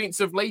foot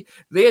defensively.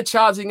 They're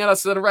charging at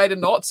us at a rate of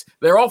knots.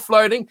 They're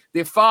offloading.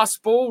 They're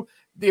fast ball.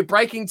 They're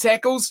breaking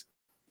tackles.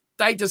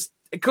 They just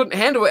couldn't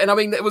handle it.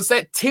 And, it was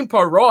that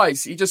tempo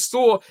rise. You just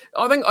saw,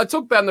 I think I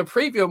talked about in the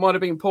preview, it might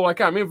have been, Paul, I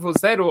can't remember if it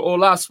was that or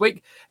last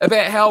week,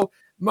 about how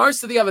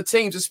most of the other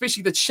teams,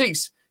 especially the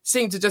Chiefs,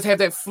 seem to just have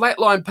that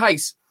flatline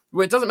pace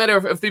where it doesn't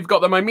matter if they've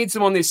got the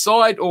momentum on their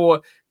side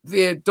or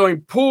they're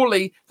doing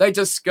poorly, they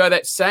just go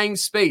that same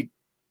speed.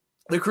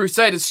 The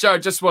Crusaders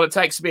showed just what it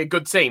takes to be a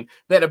good team,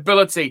 that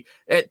ability.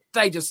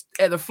 They just,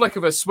 at the flick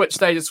of a switch,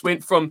 they just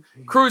went from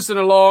cruising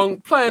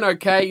along, playing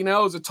okay, it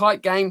was a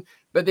tight game,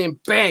 but then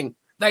bang,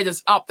 they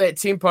just upped that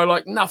tempo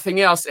like nothing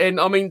else. And,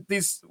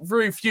 there's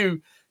very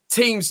few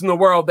teams in the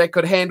world that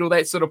could handle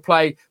that sort of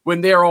play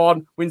when they're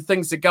on, when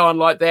things are going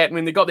like that, and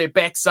when they've got their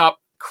backs up,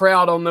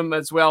 crowd on them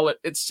as well.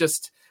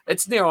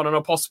 It's near on an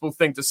impossible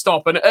thing to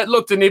stop. And it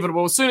looked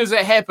inevitable. As soon as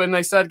that happened,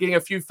 they started getting a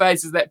few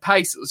phases of that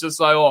pace. It was just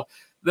like, oh,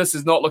 this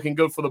is not looking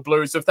good for the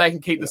Blues. If they can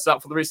keep this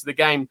up for the rest of the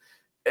game,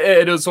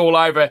 it is all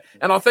over.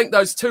 And I think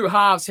those two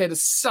halves had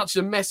such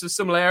a massive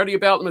similarity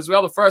about them as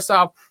well. The first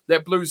half,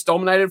 that Blues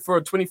dominated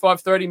for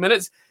 25, 30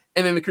 minutes.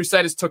 And then the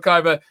Crusaders took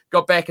over,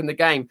 got back in the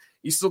game.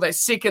 You saw that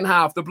second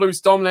half, the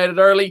Blues dominated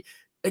early.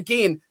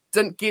 Again,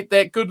 didn't get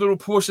that good little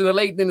portion of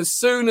the lead. And then as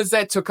soon as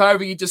that took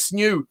over, you just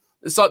knew.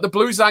 It's like the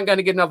Blues aren't going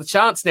to get another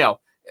chance now.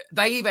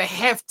 They either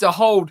have to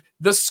hold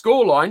this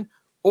scoreline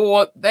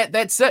or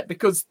that's it,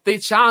 because their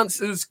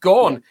chance is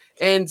gone.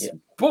 And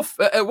poof,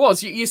 it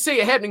was. You see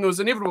it happening. It was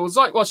inevitable. It was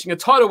like watching a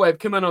tidal wave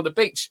come in on the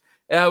beach.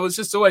 It was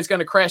just always going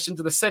to crash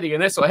into the city,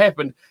 and that's what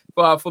happened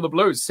for the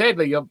Blues.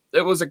 Sadly,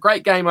 it was a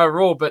great game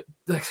overall, but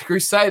the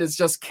Crusaders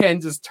can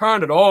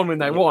turn it on when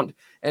they want,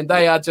 and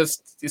they are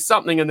just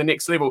something in the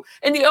next level.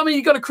 And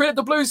you got to credit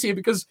the Blues here,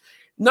 because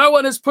no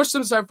one has pushed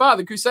them so far.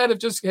 The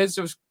Crusaders has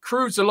just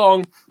cruised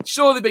along.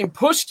 Sure, they've been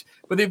pushed,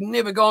 but they've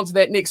never gone to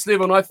that next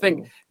level. And I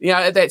think,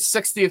 at that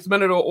 60th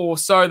minute or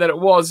so that it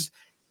was,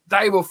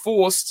 they were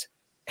forced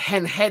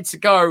and had to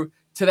go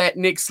to that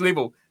next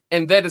level.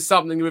 And that is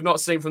something we've not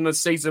seen from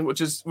this season,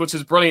 which is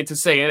brilliant to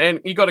see. And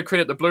you got to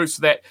credit the Blues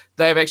for that.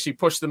 They have actually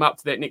pushed them up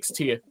to that next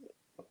tier.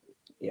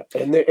 Yeah,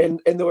 and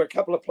there were a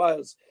couple of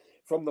players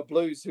from the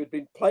Blues who had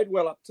been played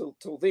well up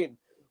till then,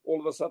 all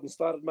of a sudden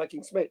started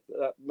making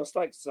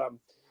mistakes.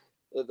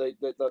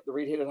 the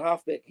red-headed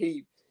halfback,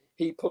 he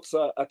puts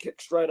a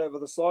kick straight over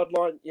the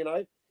sideline.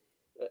 It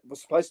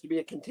was supposed to be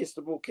a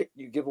contestable kick.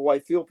 You give away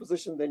field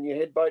position, then you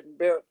had Beauden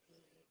Barrett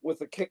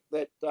with a kick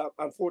that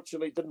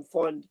unfortunately didn't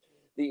find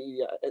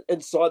the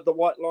inside the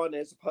white line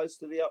as opposed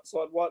to the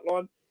outside white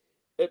line.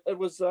 It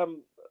was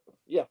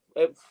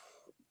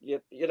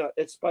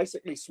it's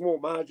basically small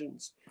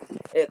margins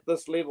at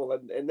this level,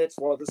 and that's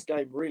why this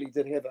game really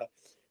did have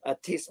a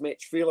test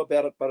match feel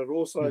about it, but it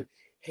also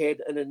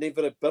had an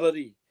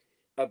inevitability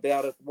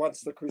about it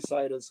once the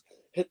Crusaders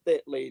hit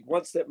that lead,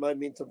 once that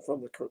momentum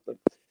from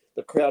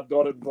the crowd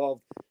got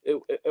involved.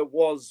 It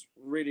was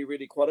really,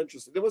 really quite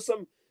interesting. There was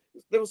some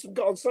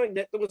I'm saying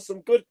that there was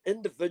some good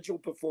individual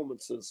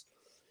performances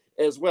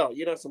as well.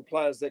 Some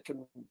players that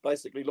can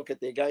basically look at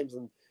their games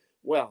and,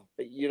 wow,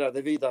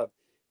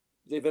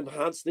 they've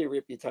enhanced their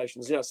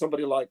reputations.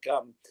 Somebody like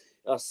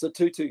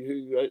Satutu,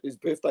 who his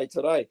birthday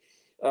today.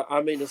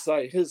 To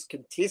say his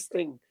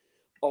contesting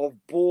of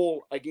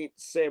ball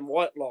against Sam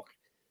Whitelock,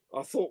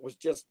 I thought was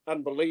just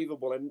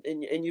unbelievable.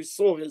 And you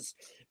saw his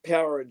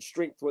power and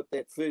strength with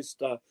that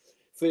first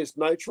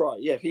no try.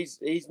 Yeah,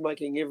 he's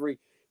making every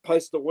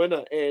post a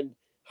winner. And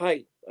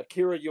hey,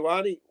 Akira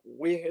Ioane,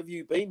 where have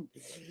you been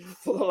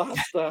for the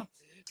last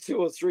 2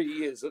 or 3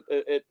 years?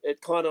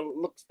 It kind of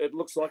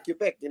looks like you're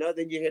back.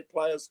 Then you had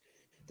players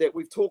that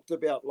we've talked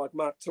about, like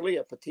Mark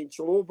Talia,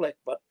 potential All Black,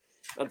 but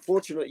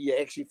unfortunately you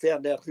actually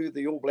found out who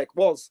the All Black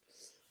was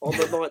on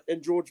the night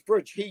in George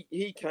Bridge.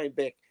 He came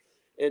back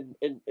in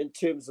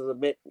terms of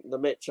the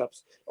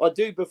matchups. I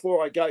do,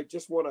 before I go,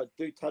 just want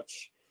to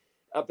touch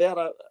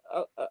about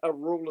a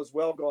rule as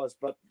well, guys,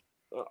 but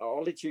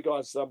I'll let you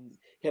guys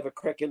have a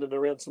crack in and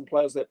around some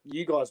players that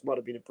you guys might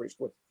have been impressed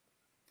with.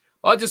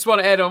 I just want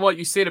to add on what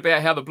you said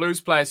about how the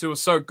Blues players who were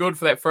so good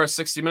for that first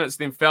 60 minutes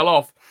then fell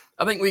off.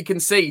 I think we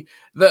can see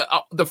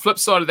the flip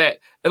side of that.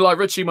 Like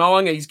Richie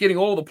Mo'unga, he's getting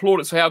all the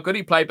plaudits for how good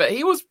he played, but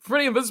he was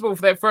pretty invisible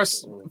for that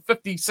first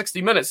 50,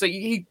 60 minutes. So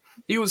he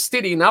was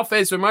steady enough,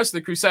 as were most of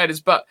the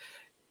Crusaders, but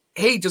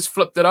he just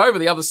flipped it over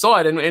the other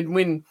side. And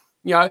when,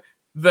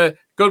 the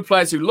good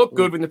players who look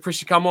good when the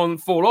pressure come on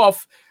fall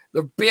off,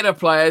 the better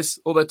players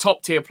or the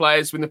top tier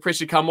players, when the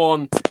pressure come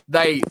on,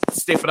 they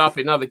step it up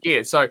in another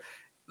gear. So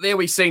there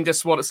we've seen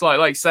just what it's like.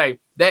 Like you say,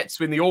 that's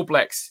when the All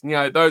Blacks,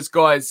 those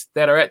guys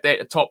that are at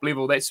that top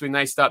level, that's when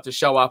they start to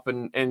show up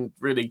and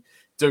really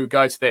do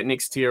go to that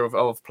next tier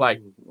of play.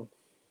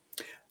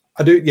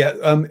 I do, yeah.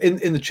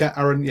 In the chat,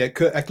 Aaron, yeah,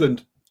 Kurt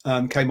Eklund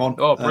came on.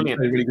 Oh,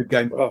 brilliant. A really good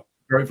game. Oh.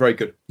 Very, very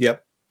good.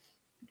 Yep.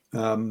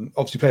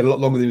 Obviously played a lot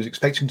longer than he was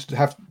expecting to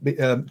have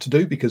to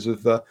do because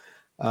of the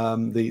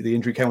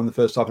injury came on the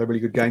first half. A really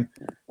good game.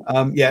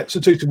 So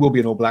Tutu will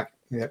be an All Black.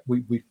 Yeah,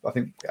 I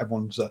think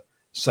everyone's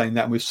saying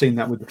that, and we've seen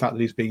that with the fact that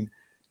he's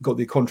got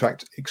the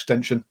contract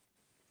extension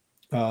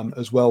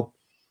as well.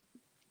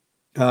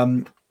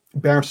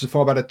 Barrett is a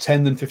far better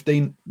 10 than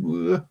 15.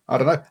 I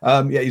don't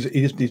know.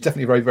 He's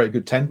definitely a very, very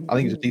good 10. I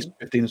think he's a decent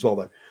 15 as well,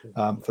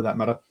 though, for that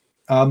matter.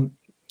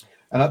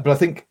 But I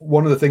think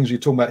one of the things you're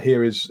talking about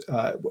here is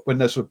when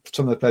there's sort of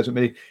some of the players with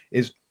me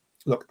is,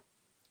 look,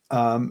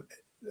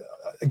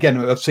 again,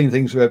 I've seen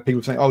things where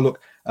people saying, "Oh, look,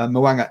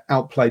 Mo'unga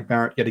outplayed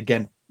Barrett yet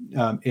again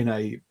in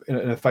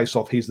a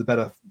face-off. He's the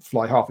better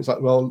fly half." It's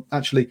like, well,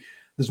 actually,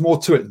 there's more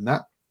to it than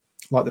that.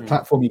 Like the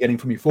platform you're getting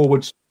from your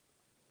forwards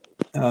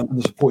and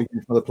the support you're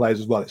getting from other players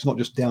as well. It's not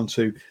just down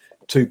to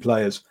two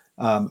players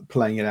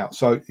playing it out.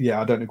 So,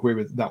 yeah, I don't agree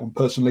with that one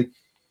personally.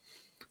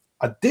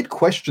 I did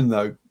question,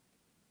 though,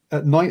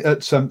 at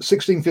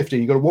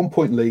 16:15, you got a 1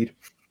 point lead.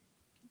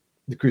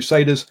 The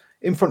Crusaders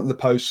in front of the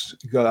posts,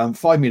 you got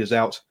 5 meters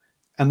out,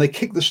 and they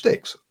kick the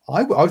sticks.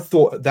 I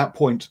thought at that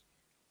point,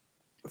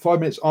 5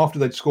 minutes after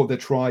they'd scored their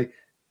try,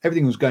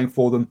 everything was going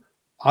for them.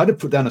 I'd have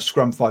put down a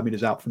scrum 5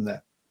 meters out from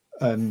there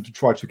and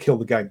tried to kill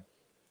the game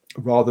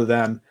rather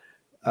than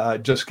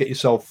just get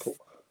yourself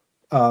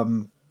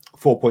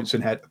 4 points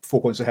ahead.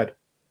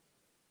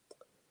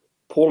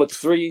 Paul, it's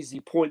 3 easy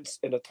points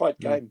in a tight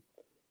game.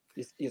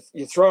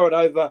 You throw it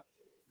over,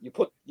 you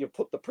put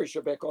the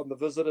pressure back on the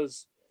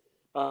visitors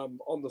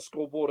on the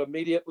scoreboard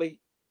immediately.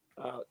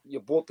 You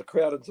brought the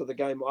crowd into the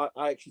game.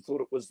 I actually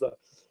thought it was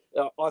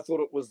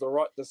the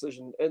right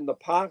decision. In the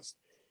past,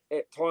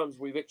 at times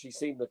we've actually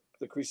seen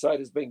the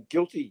Crusaders being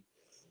guilty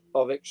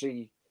of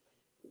actually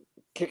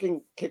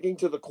kicking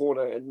to the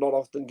corner and not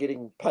often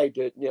getting paid.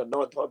 9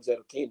 times out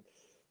of 10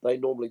 they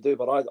normally do.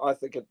 But I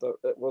think it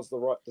was the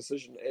right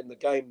decision, and the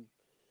game,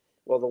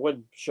 the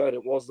win showed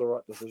it was the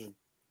right decision.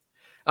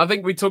 I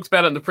think we talked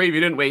about it in the preview,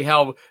 didn't we?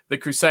 How the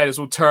Crusaders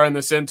will turn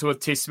this into a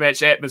test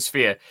match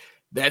atmosphere.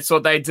 That's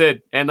what they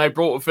did. And they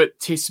brought with it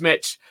test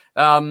match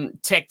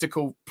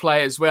tactical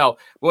play as well.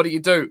 What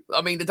do?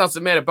 I mean, it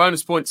doesn't matter.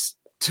 Bonus points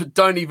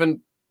not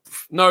even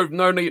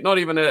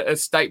a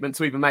statement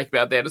to even make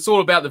about that. It's all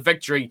about the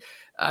victory.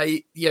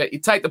 You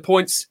take the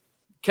points,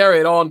 carry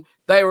it on.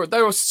 They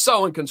were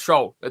so in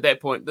control at that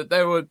point, that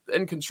they were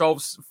in control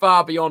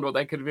far beyond what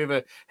they could have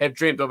ever have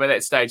dreamt of at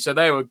that stage. So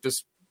they were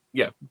just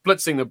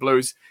blitzing the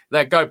Blues.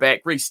 They go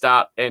back,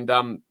 restart, and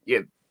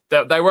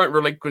they weren't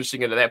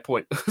relinquishing it at that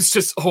point. It was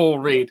just all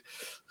red.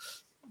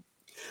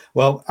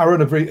 Well,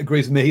 Aaron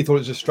agrees with me. He thought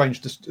it was a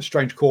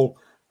strange call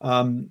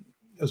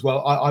as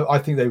well. I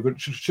think they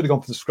should have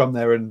gone for the scrum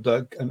there and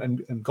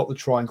got the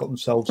try and got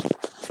themselves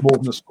more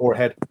than a score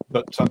ahead.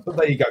 But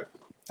there you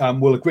go.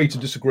 We'll agree to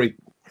disagree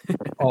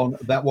on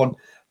that one.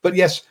 But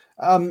yes,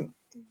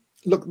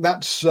 look,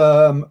 that's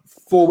 4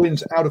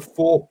 wins out of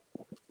 4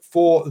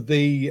 for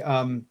the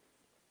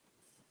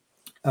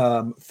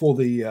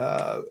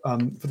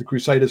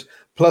Crusaders,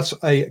 plus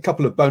a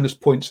couple of bonus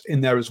points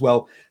in there as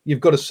well. You've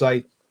got to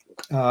say,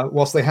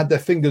 whilst they had their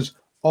fingers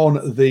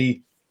on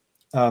the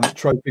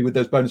trophy with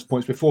those bonus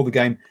points before the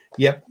game,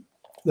 yep,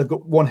 they've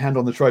got one hand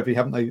on the trophy,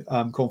 haven't they,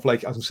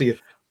 Cornflake? I can see you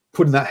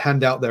putting that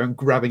hand out there and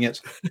grabbing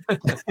it.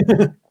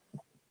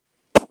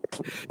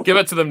 Give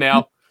it to them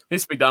now.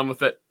 Let's be done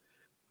with it.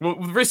 Well,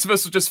 the rest of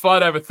us will just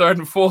fight over third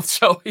and fourth,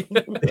 shall we?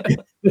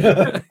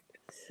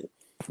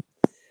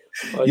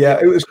 Yeah,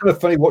 it was kind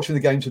of funny watching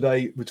the game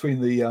today between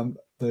the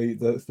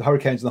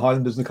Hurricanes and the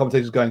Highlanders, and the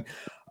commentators going,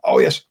 "Oh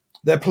yes,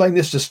 they're playing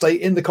this to stay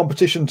in the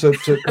competition." To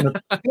kind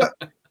of,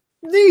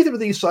 neither of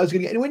these sides are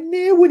going to get anywhere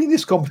near winning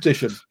this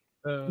competition.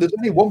 There's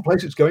only one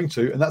place it's going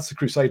to, and that's the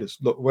Crusaders.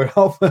 Look, we're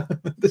half.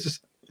 This is,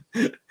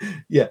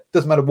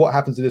 doesn't matter what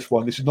happens to this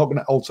one. This is not going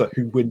to alter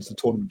who wins the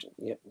tournament.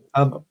 Yeah,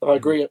 I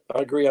agree.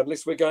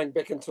 Unless we're going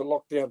back into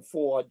lockdown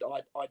 4, I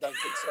don't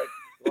think so.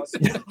 I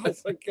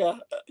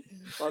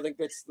think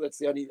that's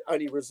the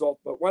only result.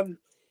 But one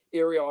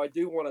area I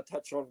do want to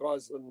touch on,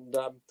 guys, and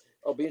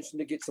I'll be interested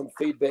to get some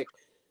feedback.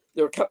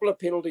 There are a couple of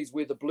penalties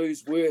where the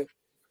Blues were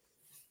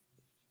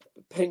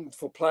pinged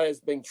for players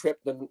being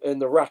trapped in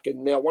the ruck,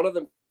 and now one of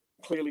them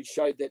clearly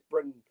showed that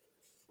Bryn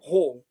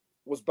Hall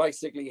was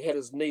basically had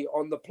his knee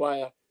on the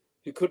player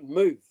who couldn't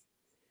move.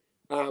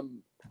 I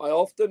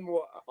often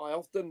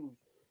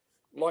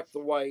like the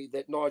way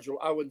that Nigel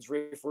Owens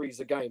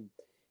referees a game.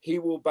 He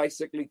will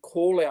basically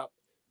call out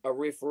a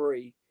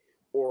referee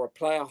or a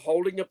player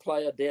holding a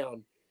player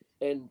down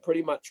and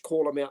pretty much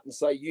call him out and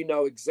say, you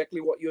know exactly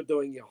what you're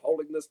doing. You're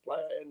holding this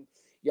player and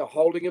you're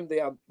holding him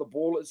down. The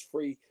ball is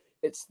free.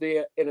 It's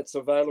there and it's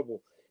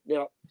available.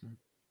 Now,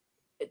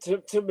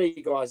 to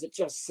me, guys, it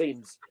just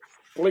seems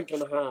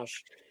blinking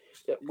harsh.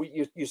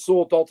 You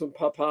saw Dalton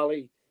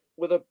Papali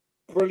with a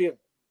brilliant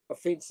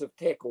offensive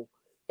tackle,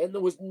 and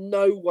there was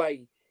no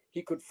way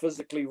he could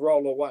physically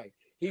roll away.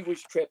 He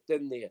was trapped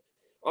in there.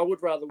 I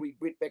would rather we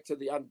went back to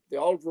the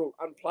old rule,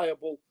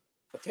 unplayable,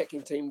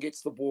 attacking team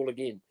gets the ball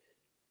again.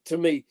 To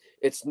me,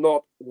 it's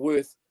not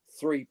worth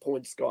 3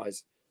 points,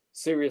 guys.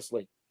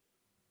 Seriously.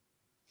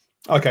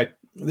 Okay,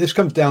 this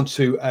comes down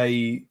to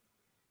a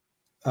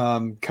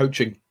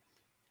coaching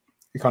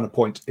kind of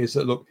point. Is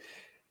that, look,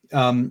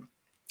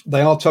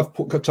 they are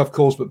tough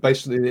calls, but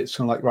basically it's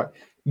kind of like, right,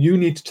 you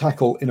need to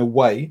tackle in a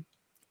way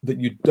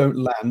that you don't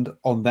land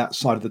on that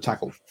side of the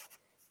tackle.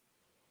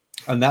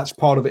 And that's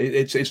part of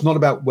it. It's not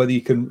about whether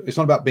you can. It's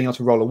not about being able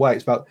to roll away.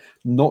 It's about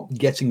not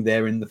getting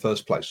there in the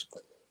first place,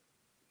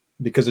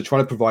 because they're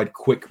trying to provide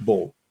quick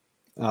ball.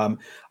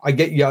 I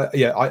get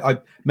I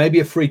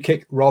maybe a free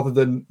kick rather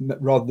than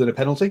a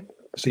penalty,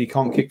 so you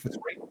can't kick for 3.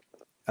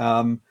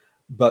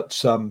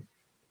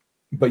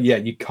 But yeah,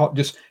 you can't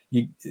just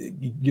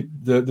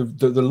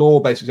the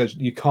law basically says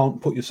you can't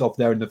put yourself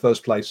there in the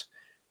first place.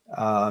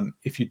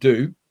 If you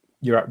do,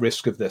 you're at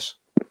risk of this.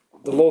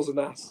 The law's an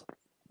ass.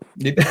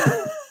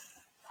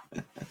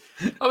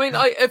 I mean,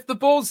 if the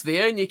ball's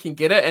there and you can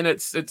get it and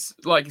it's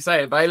like you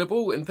say,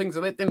 available and things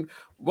like that, then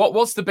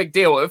what's the big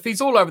deal? If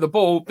he's all over the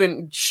ball,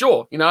 then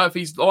sure, if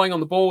he's lying on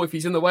the ball, if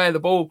he's in the way of the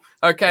ball,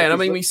 okay. And I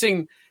mean, we've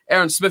seen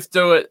Aaron Smith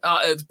do it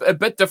a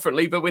bit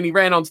differently, but when he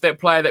ran onto that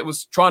player that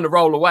was trying to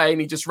roll away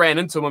and he just ran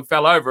into him and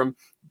fell over him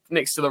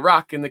next to the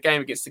ruck, and the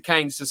game against the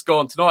Canes just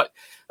gone tonight.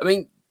 I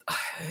mean,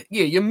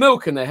 yeah, you're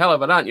milking the hell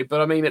of it, aren't you?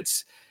 But I mean,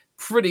 it's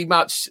pretty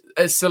much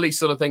a silly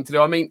sort of thing to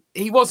do. I mean,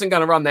 he wasn't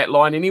going to run that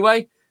line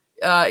anyway.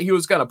 He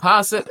was going to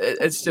pass it.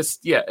 It's just,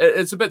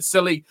 it's a bit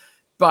silly.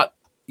 But,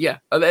 yeah,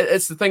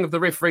 it's the thing of the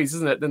referees,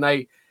 isn't it? Then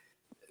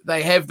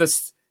they have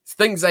this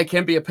things they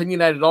can be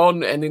opinionated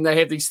on, and then they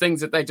have these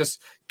things that they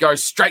just go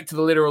straight to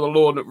the letter of the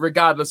law,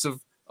 regardless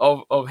of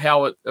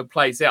how it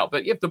plays out.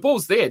 But if the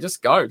ball's there,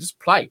 just go, just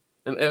play.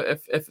 And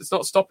if it's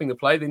not stopping the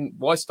play, then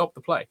why stop the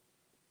play?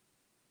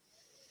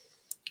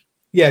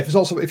 Yeah, if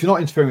you're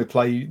not interfering with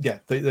play,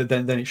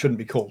 then it shouldn't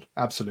be called.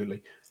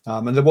 Absolutely.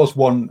 And there was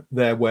one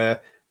there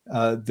where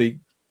the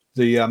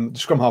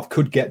scrum half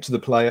could get to the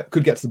player,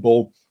 could get to the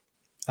ball,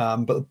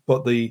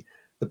 but the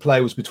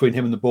player was between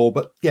him and the ball.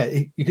 But yeah,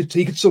 he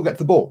could still get to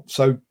the ball.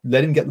 So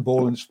let him get the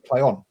ball and just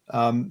play on.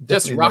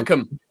 Just ruck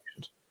him.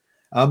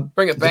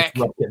 Bring it back.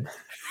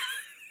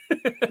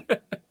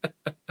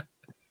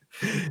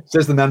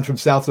 Says the man from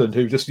Southland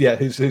who's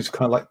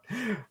kind of like,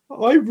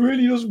 I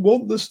really just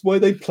want this way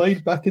they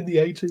played back in the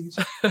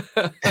 80s.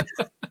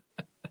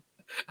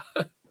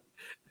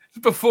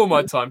 Before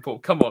my time, Paul.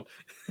 Come on.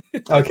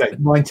 Okay,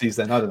 90s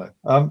then. I don't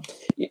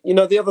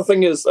know. The other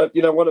thing is,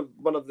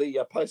 one of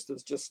the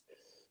posters just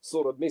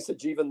sort of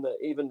message even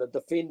the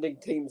defending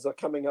teams are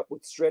coming up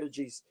with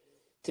strategies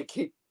to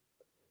keep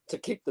to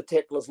keep the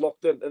tacklers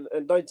locked in.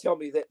 And don't tell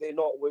me that they're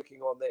not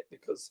working on that,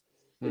 because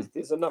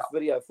there's enough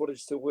video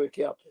footage to work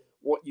out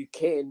what you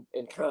can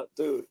and can't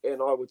do.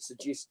 And I would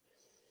suggest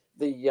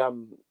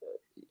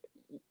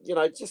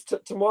just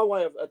to my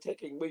way of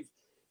attacking,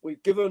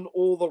 we've given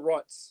all the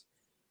rights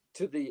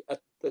to the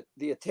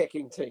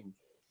attacking team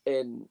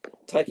and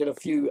taken a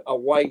few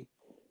away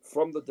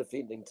from the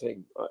defending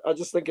team. I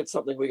just think it's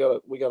something we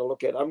got to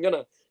look at. I'm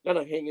gonna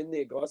hang in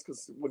there, guys,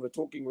 because when we're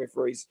talking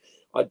referees,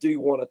 I do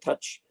want to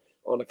touch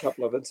on a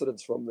couple of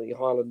incidents from the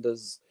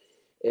Highlanders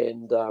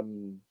and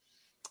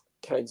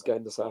Canes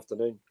game this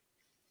afternoon.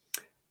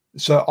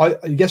 So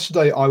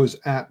yesterday I was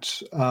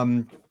at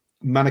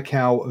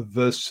Manukau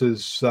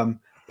versus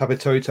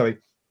Papatoetoe,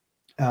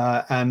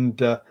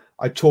 and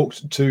I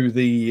talked to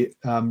the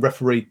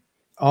referee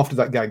after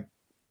that game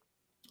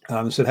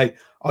and said, "Hey,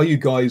 are you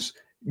guys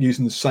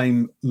using the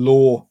same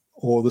law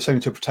or the same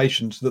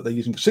interpretations that they're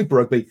using for Super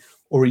Rugby,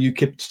 or are you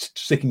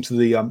sticking to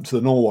the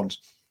normal ones?"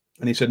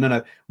 And he said,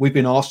 "No, we've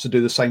been asked to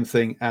do the same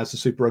thing as the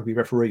Super Rugby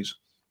referees."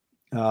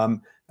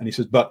 And he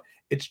says, "But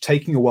it's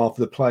taking a while for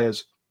the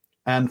players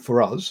and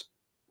for us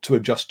to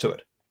adjust to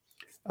it."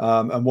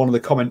 And one of the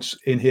comments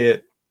in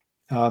here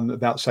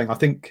about saying, "I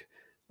think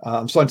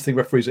I'm starting to think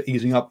referees are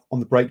easing up on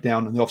the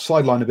breakdown and the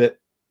offside line a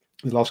bit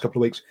in the last couple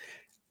of weeks."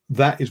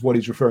 That is what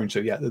he's referring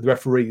to. Yeah, the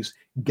referees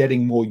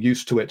getting more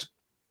used to it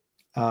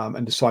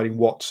and deciding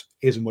what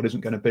is and what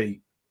isn't going to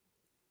be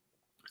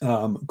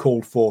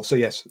called for. So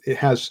yes, it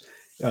has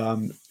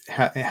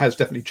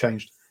definitely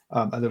changed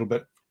a little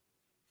bit.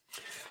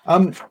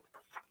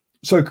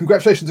 So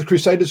congratulations to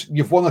Crusaders.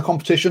 You've won the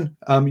competition.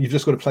 You've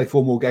just got to play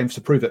 4 more games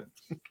to prove it,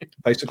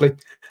 basically.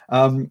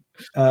 And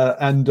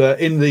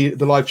in the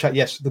live chat,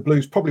 yes, the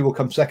Blues probably will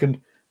come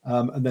second.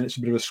 And then it's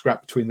a bit of a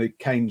scrap between the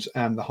Canes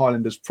and the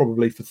Highlanders,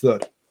 probably for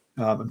third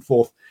and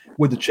fourth,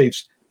 with the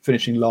Chiefs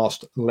finishing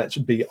last. Let's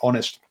be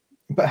honest.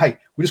 But hey,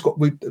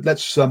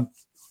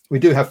 we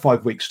do have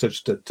 5 weeks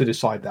to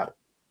decide that.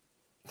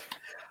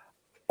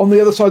 On the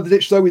other side of the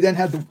ditch, though, we then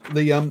had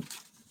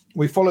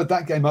we followed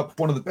that game up,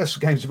 one of the best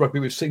games of rugby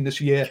we've seen this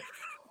year,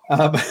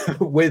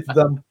 with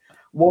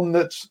one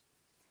that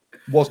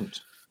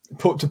wasn't,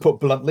 to put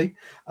bluntly,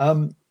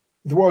 the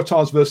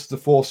Waratahs versus the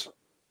Force.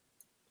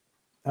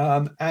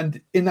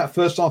 And in that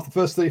first half, the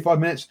first 35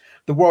 minutes,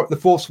 the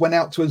Force went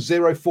out to a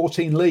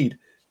 0-14 lead.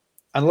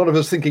 And a lot of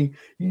us thinking,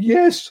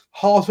 yes,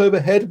 heart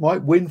overhead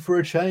might win for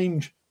a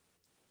change.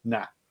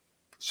 Nah,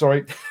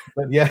 sorry.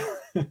 But yeah,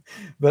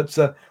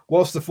 but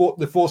whilst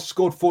the Force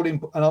scored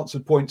 14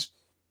 unanswered points,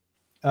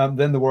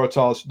 then the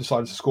Waratahs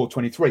decided to score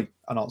 23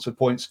 unanswered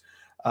points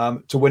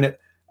to win it.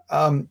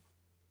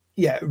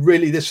 Yeah,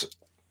 really, this.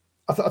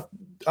 I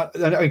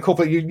mean,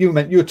 Corporate, you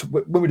meant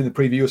when we did the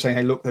preview, you were saying,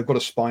 "Hey, look, they've got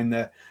a spine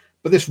there,"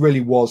 but this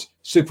really was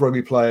Super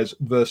Rugby players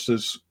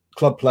versus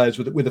club players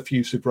with a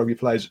few Super Rugby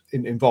players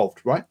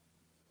involved, right?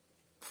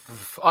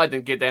 I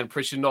didn't get that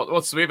impression, not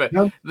whatsoever.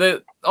 No?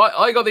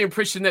 I got the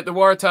impression that the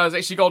Waratahs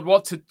actually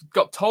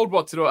got told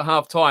what to do at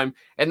half time,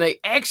 and they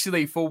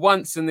actually, for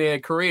once in their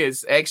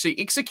careers, actually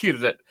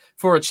executed it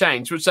for a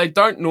change, which they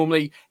don't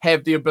normally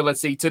have the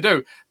ability to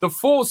do. The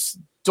Force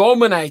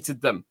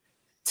dominated them,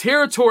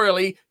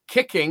 territorially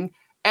kicking,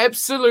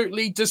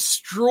 absolutely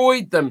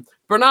destroyed them.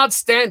 Bernard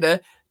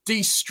Stander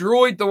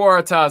destroyed the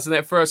Waratahs in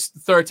that first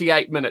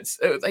 38 minutes.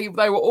 They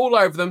were all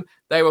over them.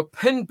 They were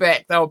pinned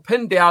back. They were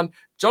pinned down.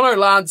 John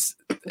O'Lance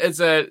is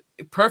a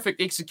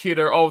perfect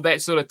executor of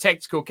that sort of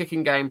tactical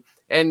kicking game.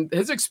 And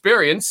his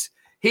experience,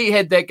 he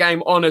had that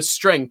game on a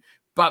string.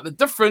 But the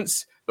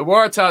difference, the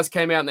Waratahs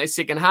came out in their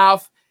second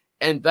half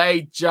and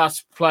they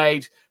just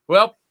played,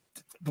 well,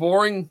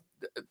 boring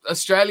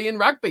Australian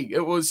rugby.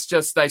 It was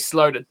just, they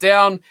slowed it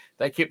down.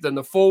 They kept in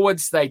the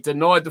forwards. They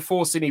denied the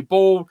Force any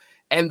ball.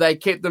 And they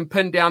kept them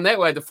pinned down that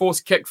way. The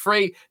Force kicked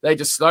free. They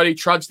just slowly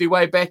trudged their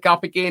way back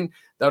up again.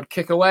 They'd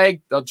kick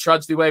away. They'd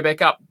trudge their way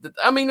back up.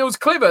 I mean, it was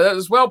clever. It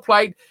was well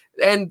played.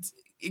 And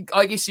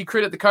I guess you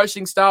credit the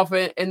coaching staff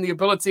and the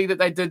ability that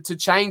they did to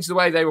change the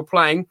way they were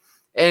playing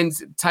and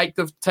take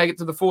it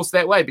to the Force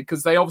that way,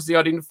 because they obviously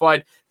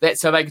identified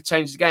that's how they could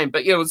change the game.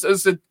 But yeah, it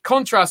was a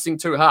contrasting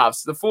 2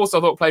 halves. The Force, I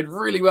thought, played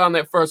really well in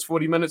that first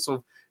 40 minutes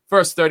or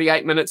first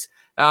 38 minutes.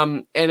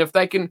 And if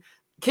they can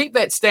keep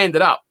that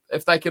standard up,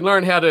 if they can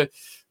learn how to,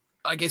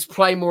 I guess,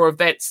 play more of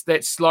that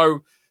slow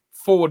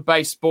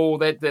forward-based ball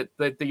that the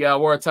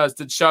Waratahs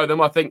did show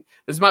them. I think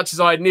as much as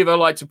I'd never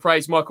like to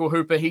praise Michael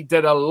Hooper, he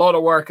did a lot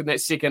of work in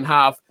that second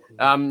half,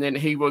 and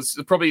he was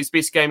probably his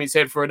best game he's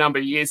had for a number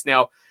of years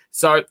now.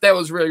 So that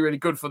was really, really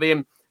good for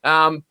them.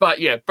 But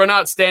yeah,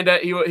 Bernard Stander,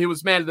 he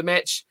was man of the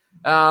match.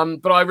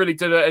 But I really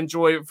did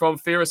enjoy it from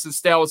Ferris and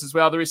Stowers as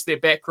well. The rest of their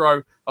back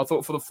row, I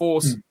thought, for the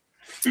Force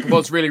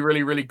was really,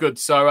 really, really good.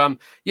 So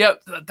yeah,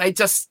 they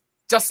just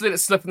let it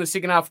slip in the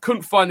second half,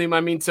 couldn't find their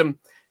momentum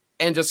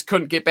and just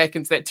couldn't get back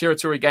into that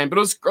territory game. But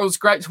it was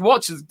great to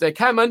watch as they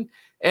came in,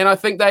 and I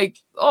think they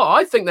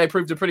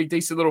proved a pretty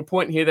decent little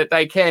point here that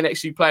they can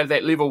actually play at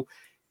that level,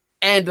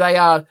 and they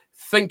are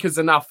thinkers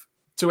enough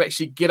to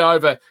actually get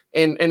over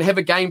and have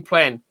a game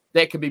plan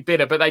that could be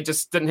better, but they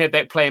just didn't have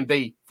that plan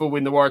B for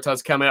when the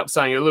Waratahs come out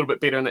saying a little bit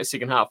better in that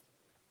second half.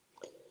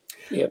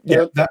 Yeah.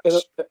 And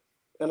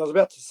I was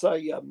about to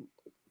say,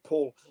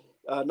 Paul,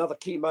 another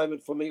key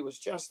moment for me was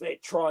just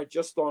that try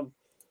just on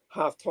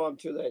half-time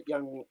to that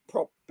young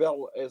prop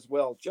Bell as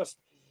well, just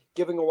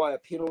giving away a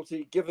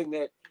penalty, giving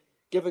that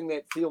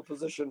field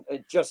position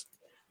and just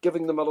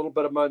giving them a little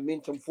bit of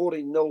momentum.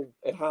 14-0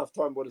 at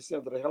half-time would have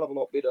sounded a hell of a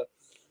lot better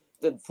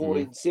than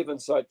 14-7.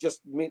 So it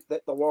just meant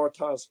that the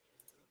Waratahs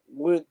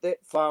weren't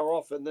that far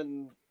off. And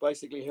then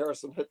basically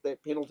Harrison hit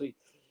that penalty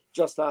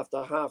just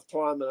after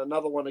half-time and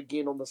another one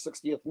again on the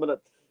 60th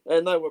minute.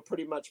 And they were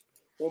pretty much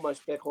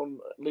almost back on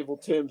level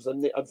terms.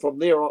 And from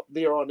there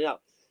on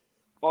out,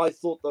 I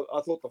thought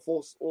the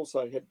Force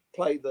also had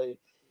played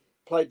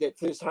that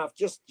first half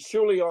just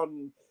surely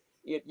on,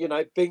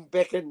 being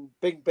back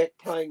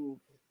playing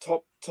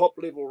top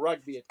level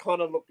rugby. It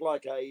kind of looked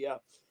like a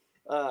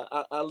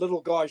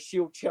little guy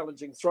shield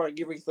challenging, throwing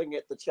everything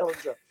at the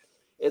challenger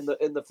in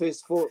the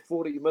first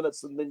 40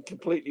 minutes, and then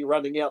completely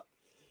running out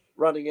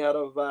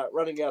of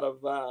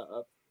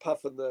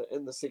puff in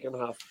the second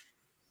half.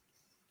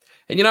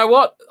 And you know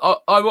what?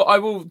 I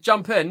will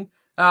jump in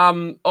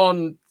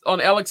on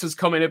Alex's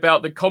comment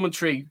about the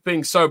commentary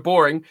being so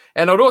boring.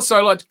 And I'd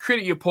also like to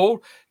credit you,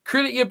 Paul.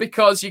 Credit you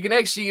because you can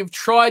actually have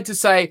tried to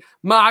say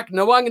Mark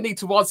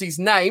Nawaqanitawase's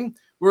name,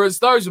 whereas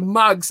those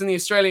mugs in the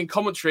Australian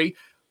commentary,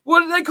 what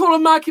do they call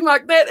him, Marky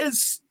Mark? That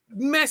is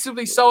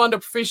massively so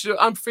unprofessional.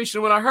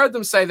 When I heard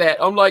them say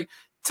that, I'm like,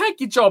 take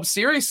your job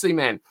seriously,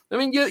 man. I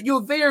mean,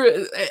 you're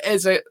there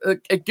as a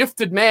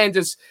gifted man,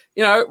 just,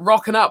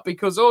 rocking up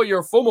because,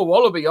 you're a former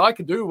Wallaby. I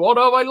can do what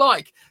I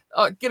like.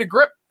 Get a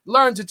grip.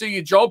 Learn to do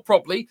your job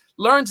properly.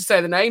 Learn to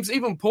say the names.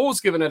 Even Paul's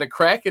given it a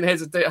crack and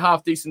has a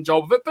half-decent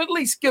job of it, but at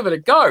least give it a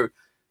go.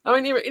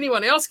 I mean,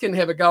 anyone else can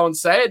have a go and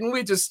say it, and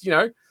we're just,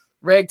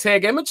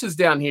 ragtag amateurs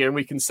down here, and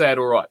we can say it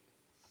all right.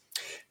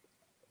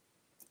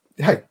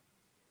 Hey,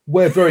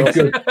 we're very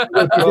good.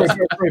 We're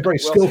very, very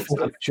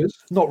skillful amateurs,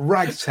 not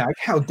ragtag.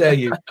 How dare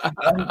you?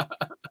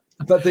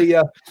 But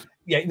you're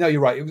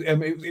right.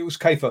 It was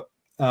Kafer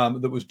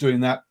that was doing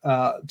that.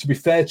 To be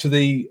fair to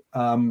the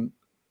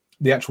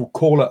actual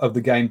caller of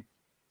the game,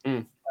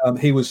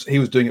 he was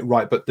doing it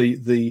right. But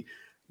the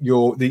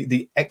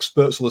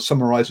experts or the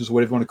summarizers or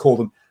whatever you want to call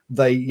them,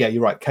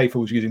 you're right. Kafer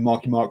was using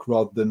Marky Mark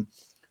rather than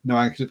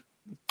Nawanga.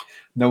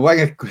 I'm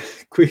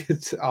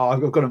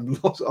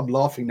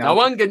laughing now.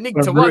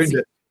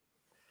 Nawaqanitawase.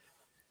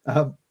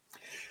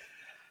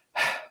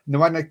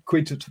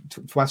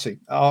 Nawaqanitawase.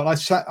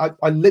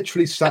 I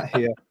literally sat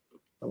here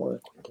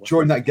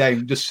during that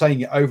game, just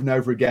saying it over and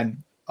over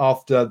again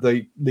after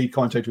the lead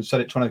commentator had said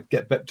it, trying to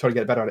get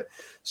better at it.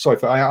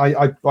 Sorry,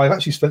 I've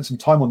actually spent some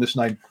time on this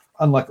name,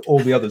 unlike all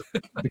the others,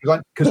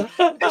 because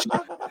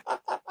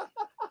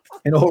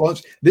in all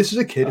honesty, this is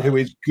a kid who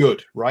is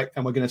good, right?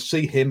 And we're going to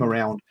see him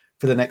around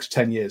for the next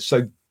 10 years.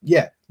 So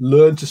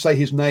learn to say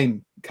his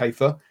name,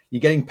 Kafer. You're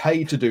getting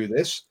paid to do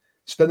this.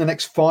 Spend the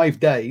next 5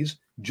 days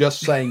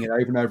just saying it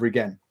over and over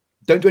again.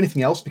 Don't do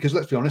anything else, because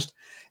let's be honest,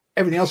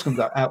 everything else comes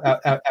out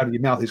of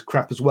your mouth is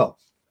crap as well.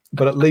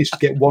 But at least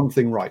get one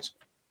thing right.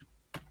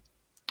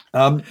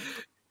 Isaac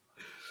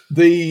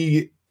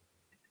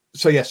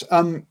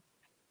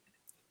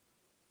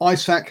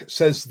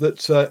says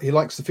that he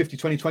likes the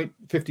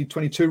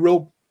 50-20-20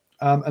 rule,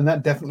 and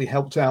that definitely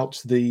helped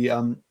out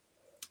the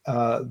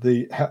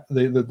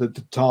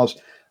Tars.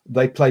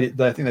 They played it.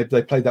 I think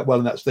they played that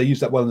well, and they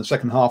used that well in the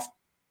second half.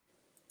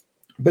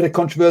 A bit of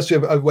controversy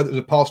over whether it was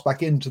a pass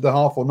back into the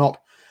half or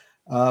not,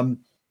 and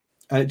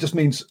it just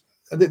means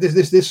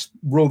this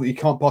rule that you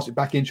can't pass it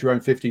back into your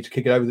own 50 to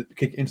kick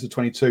it into the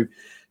 22.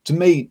 To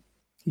me,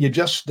 you're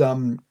just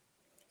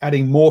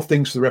adding more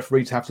things to the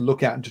referee to have to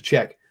look at and to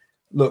check.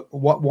 Look,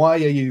 why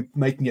are you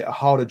making it a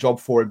harder job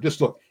for him? Just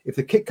look, if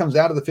the kick comes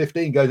out of the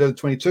 50 and goes over the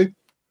 22,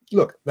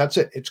 look, that's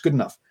it. It's good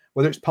enough.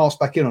 Whether it's passed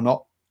back in or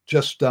not,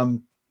 just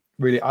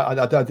really, I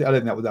don't think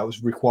that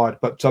was required.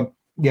 But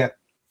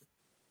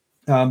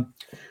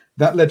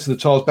that led to the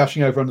Tars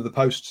bashing over under the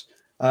posts.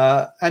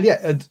 And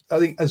I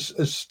think as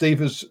Steve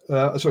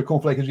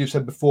Cornflake, as you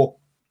said before,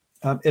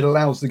 it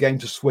allows the game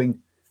to swing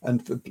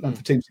and for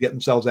teams to get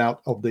themselves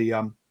out of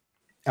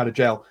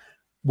jail.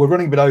 We're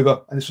running a bit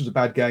over, and this was a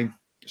bad game.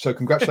 So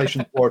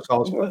congratulations,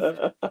 Waratahs.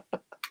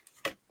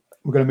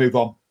 We're going to move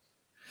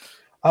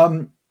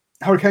on.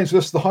 Hurricanes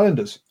versus the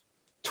Highlanders.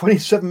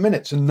 27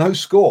 minutes and no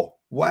score.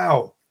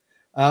 Wow.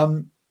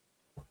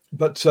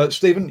 But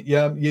Stephen,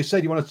 you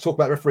said you wanted to talk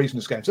about referees in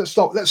this game. So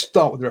let's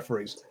start with the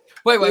referees.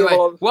 Wait.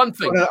 One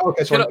thing.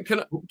 Okay, sorry.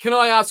 Can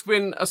I ask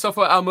when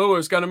Asafa Aumua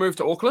is going to move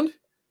to Auckland?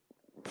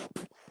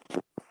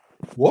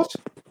 What?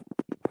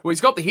 Well,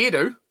 he's got the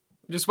hairdo. I'm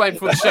just waiting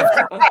for the shift.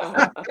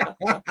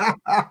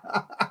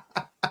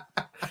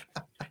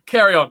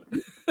 Carry on.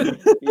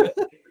 Yeah,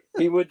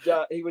 he would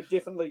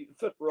definitely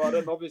fit right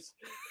in. Obviously,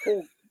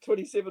 Paul,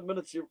 27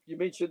 minutes. You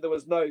mentioned there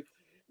was no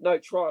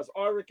tries.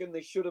 I reckon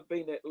there should have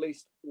been at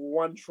least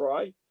one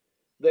try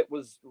that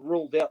was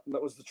ruled out, and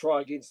that was the try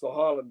against the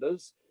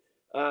Highlanders.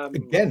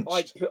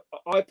 Against?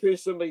 I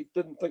personally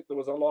didn't think there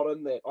was a lot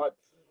in that.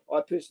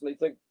 I personally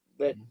think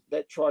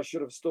that try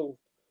should have still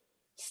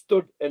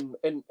stood in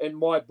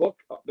my book,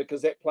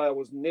 because that player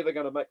was never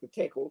going to make the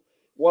tackle.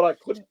 What I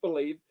couldn't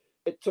believe,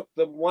 it took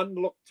them one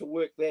look to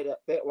work that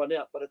one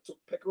out, but it took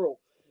Pickerel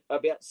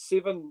about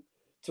 7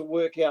 to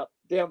work out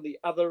down the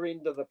other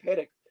end of the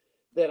paddock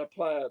that a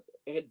player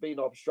had been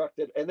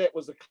obstructed, and that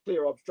was a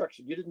clear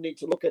obstruction. You didn't need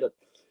to look at it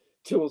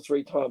 2 or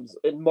 3 times,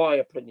 in my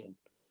opinion.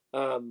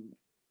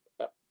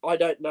 I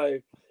don't know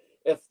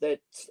if that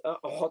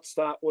a hot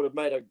start would have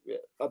made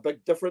a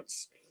big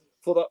difference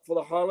for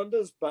the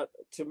Highlanders, but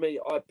to me,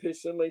 I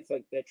personally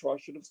think that try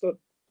should have stood.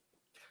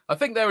 I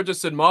think they were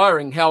just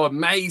admiring how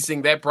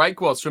amazing that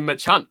break was from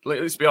Mitch Hunt.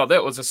 Let's be honest,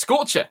 that was a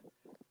scorcher.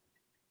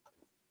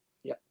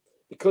 Yeah,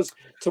 because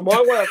to my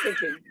way of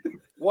thinking,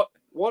 what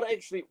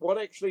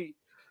actually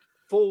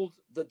fooled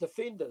the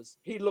defenders?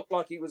 He looked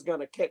like he was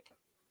going to kick,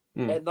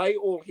 and they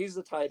all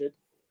hesitated,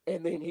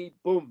 and then he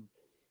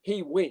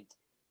went.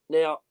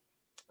 Now,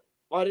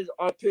 I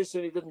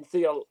personally didn't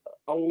feel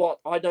a lot.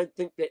 I don't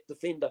think that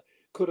defender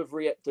could have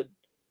reacted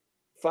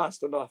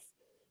fast enough,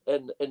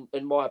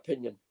 in my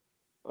opinion.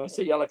 I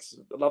see Alex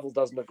Lovell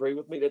doesn't agree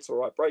with me. That's all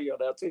right, bro. You're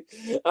allowed to.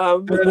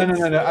 No.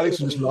 Alex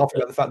was just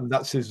laughing at the fact that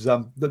that's his.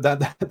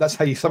 That's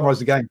how you summarise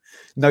the game.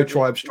 No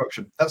try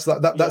obstruction. That's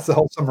the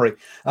whole summary.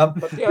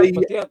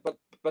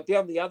 But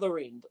down the other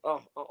end,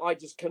 I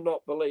just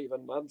cannot believe,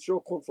 and I'm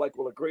sure Cornflake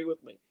will agree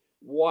with me.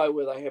 Why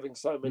were they having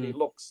so many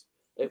looks?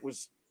 It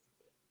was,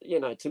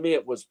 to me,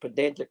 it was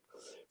pedantic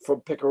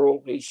from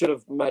Pickerel. He should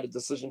have made a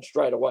decision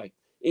straight away.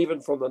 Even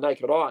from the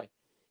naked eye,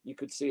 you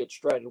could see it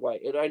straight away.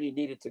 It only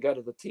needed to go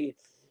to the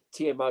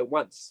TMO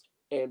once,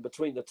 and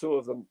between the two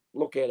of them,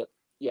 look at it.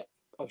 Yeah,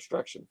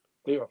 obstruction,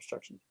 clear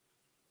obstruction.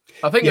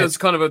 I think it was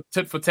kind of a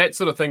tit for tat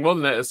sort of thing,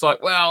 wasn't it? It's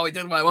like, well, we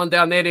did one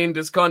down that end.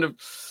 It's kind of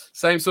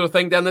same sort of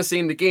thing down this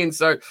end again.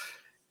 So,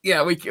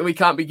 yeah, we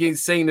can't be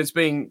seen as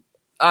being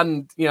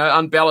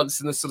unbalanced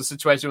in this sort of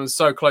situation. It was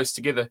so close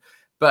together.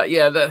 But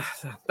yeah, they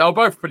were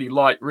both pretty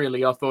light,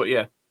 really. I thought,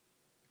 yeah.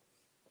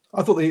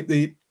 I thought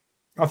the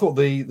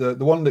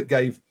one that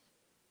gave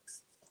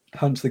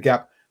Hunt the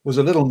gap was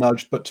a little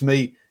nudged, but to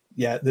me,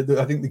 yeah,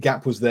 I think the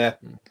gap was there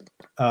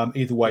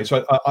either way.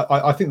 So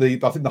I think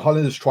the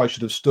Highlanders try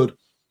should have stood.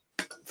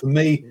 For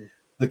me,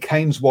 the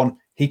Canes one,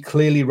 he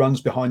clearly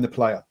runs behind the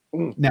player.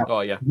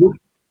 Now,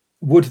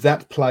 would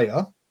that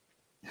player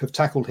have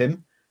tackled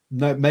him?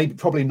 No, maybe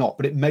probably not.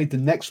 But it made the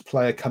next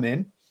player come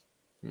in,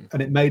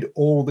 and it made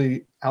all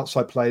the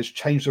outside players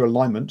change their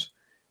alignment,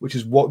 which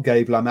is what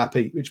gave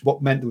Lamapi,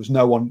 what meant there was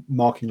no one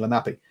marking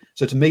Lamapi.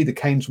 So to me, the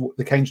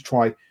Canes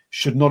try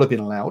should not have been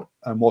allowed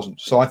and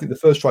wasn't. So I think the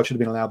first try should have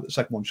been allowed, but the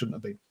second one shouldn't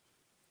have been.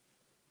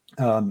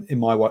 In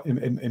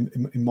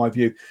my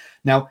view.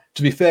 Now,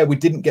 to be fair, we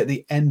didn't get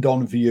the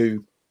end-on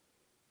view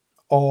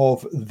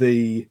of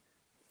the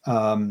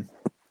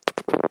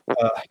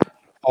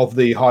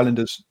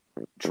Highlanders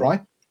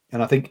try,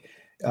 and I think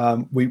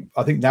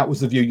that was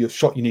the view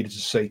shot you needed to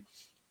see.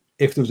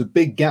 If there was a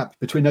big gap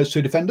between those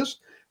two defenders,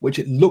 which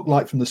it looked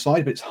like from the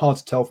side, but it's hard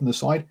to tell from the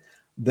side,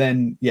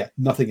 then yeah,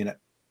 nothing in it.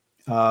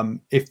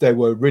 If they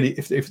were really,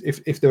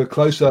 if they were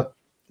closer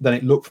than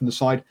it looked from the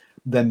side,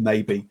 then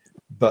maybe.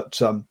 But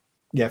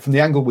yeah, from the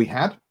angle we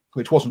had,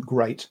 which wasn't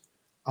great,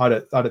 I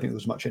don't think there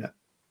was much in it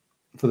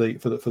for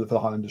the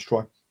Highlanders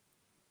try.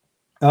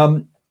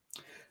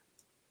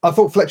 I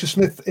thought Fletcher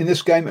Smith in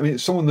this game, I mean,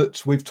 it's someone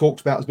that we've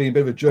talked about as being a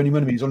bit of a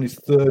journeyman. I mean, he's on his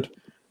third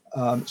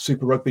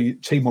Super Rugby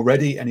team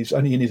already, and he's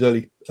only in his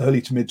early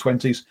to mid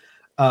 20s.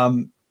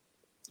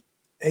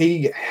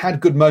 He had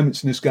good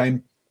moments in this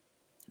game,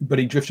 but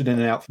he drifted in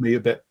and out for me a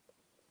bit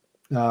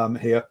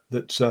here.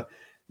 That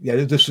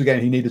this was a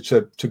game he needed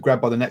to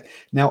grab by the neck.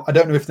 Now, I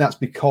don't know if that's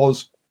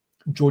because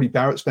Geordie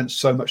Barrett spent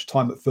so much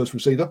time at first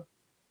receiver,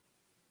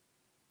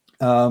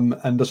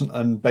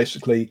 and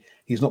basically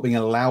he's not being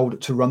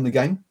allowed to run the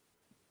game.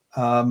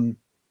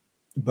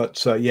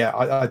 But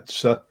yeah,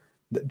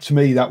 to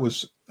me that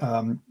was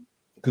because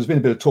there's been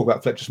a bit of talk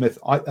about Fletcher Smith.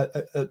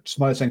 At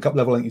Smiler Sen Cup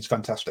level, I think he's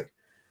fantastic.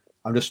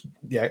 I'm just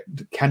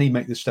can he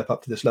make this step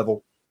up to this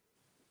level?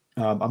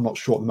 I'm not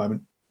sure at the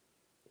moment.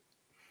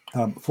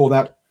 For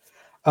that,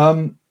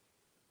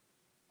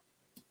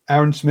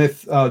 Aaron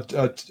Smith,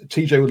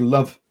 TJ would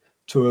love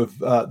to have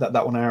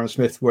that one. Aaron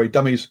Smith, where he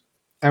dummies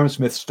Aaron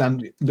Smith.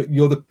 Stand,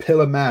 you're the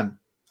pillar man.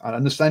 I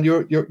understand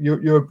you're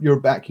a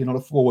back. You're not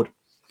a forward.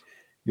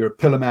 You're a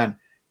pillar man.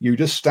 You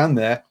just stand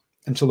there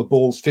until the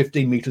ball's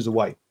 15 meters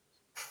away.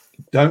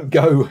 Don't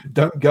go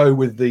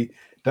with the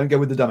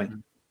dummy.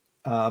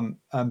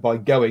 And by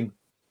going,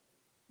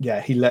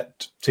 he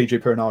let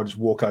TJ Perenara just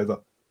walk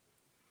over.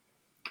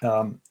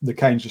 The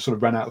Canes just sort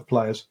of ran out of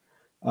players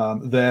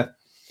there.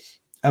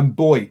 And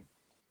boy,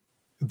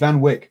 Van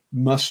Wyk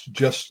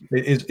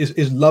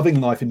is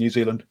loving life in New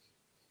Zealand.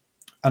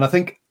 And I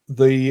think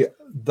they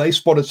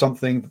spotted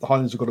something that the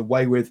Highlanders have got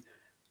away with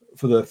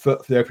for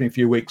the opening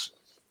few weeks,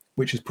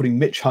 which is putting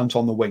Mitch Hunt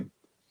on the wing.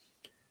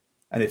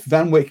 And if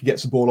Van Wyk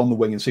gets the ball on the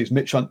wing and sees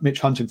Mitch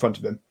Hunt in front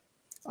of him,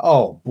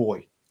 oh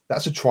boy,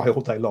 That's a try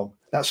all day long.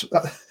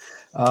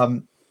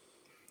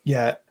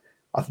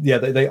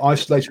 They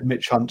isolated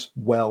Mitch Hunt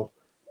well,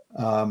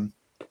 and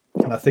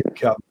I think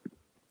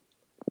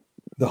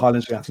the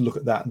Highlanders are going to have to look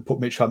at that and put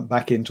Mitch Hunt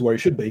back into where he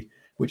should be,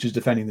 which is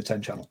defending the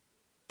 10 channel.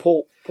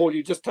 Paul,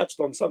 you just touched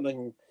on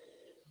something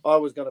I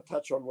was going to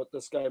touch on with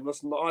this game.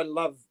 Listen, I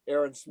love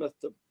Aaron Smith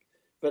to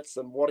bits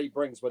and what he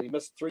brings, but he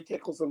missed 3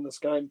 tackles in this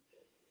game.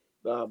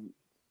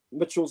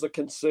 Mitchell's a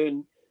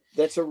concern.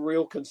 That's a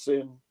real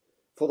concern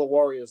for the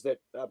Warriors.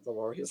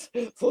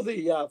 For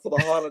the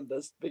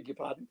Highlanders. Beg your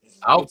pardon.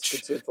 Ouch. It's a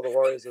concern for the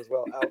Warriors as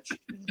well. Ouch.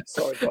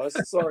 Sorry,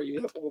 guys. Sorry,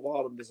 you have all the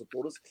Highlanders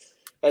supporters.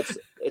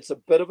 It's a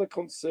bit of a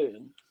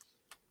concern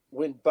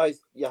when both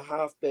your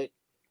halfback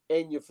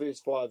and your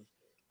first 5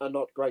 are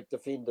not great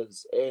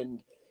defenders.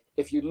 And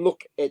if you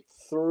look at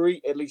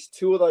at least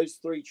 2 of those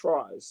 3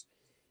 tries,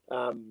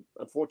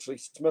 unfortunately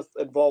Smith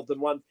involved in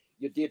one,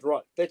 you're dead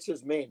right. That's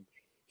his man.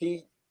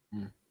 He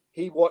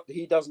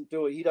doesn't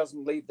do it. He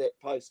doesn't leave that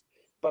post,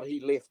 but he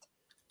left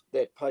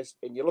that post.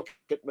 And you look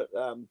at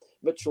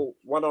Mitchell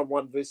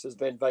one-on-one versus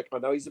Van Wyk. I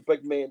know he's a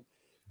big man,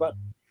 but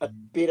a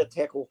better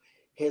tackle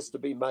has to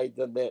be made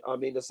than that. I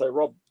mean, to say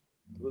I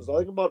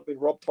think it might have been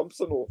Rob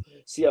Thompson or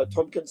C.O.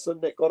 Tompkinson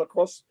that got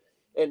across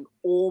and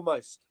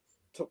almost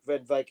took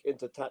Van Wyk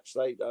into touch.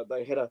 They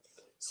had a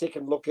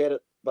second look at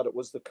it, but it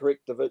was the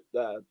correct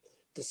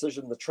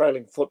decision. The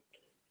trailing foot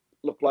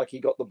looked like he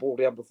got the ball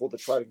down before the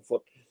trailing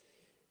foot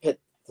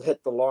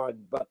hit the line.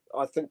 But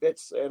I think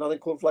and I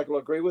think Cornflake will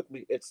agree with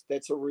me.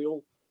 That's a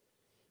real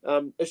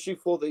issue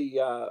for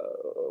the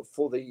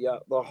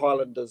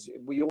Highlanders.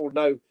 We all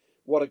know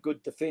what a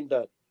good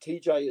defender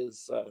TJ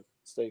is,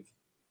 Steve.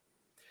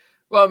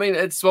 Well, I mean,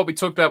 it's what we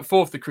talked about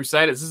before with the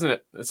Crusaders, isn't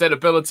it? It's that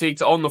ability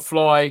to on the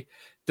fly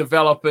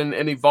develop and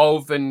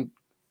evolve and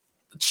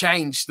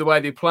change the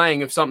way they're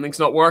playing if something's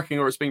not working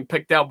or it's being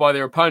picked out by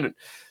their opponent.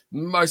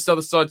 Most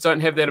other sides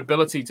don't have that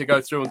ability to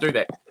go through and do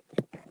that.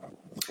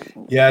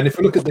 Yeah, and if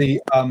we look at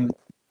the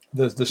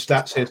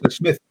stats here, so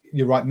Smith,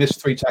 you're right,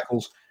 missed 3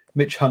 tackles.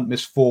 Mitch Hunt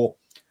missed 4.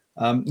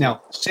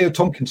 Now, C.O.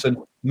 Tompkinson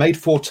made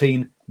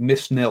 14,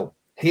 missed 0.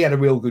 He had a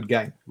real good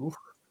game.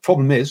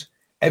 Problem is,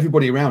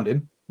 everybody around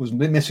him was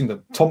missing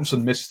them.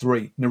 Thompson missed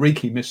 3.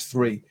 Nariki missed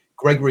 3.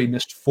 Gregory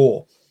missed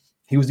 4.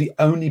 He was the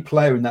only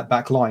player in that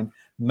back line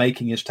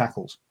making his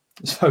tackles.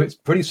 So it's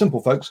pretty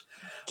simple, folks.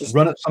 Just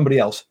run at somebody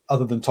else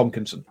other than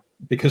Tompkinson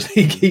because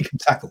he can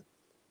tackle.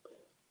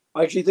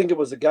 I actually think it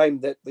was a game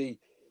that there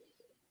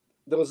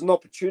was an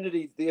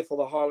opportunity there for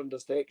the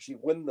Highlanders to actually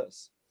win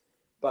this.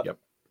 But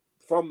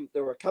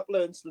there were a couple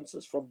of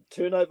instances from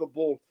turnover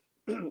ball,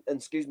 and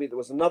there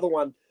was another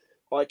one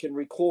I can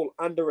recall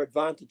under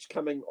advantage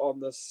coming on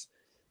this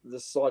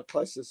side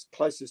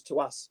closest to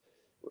us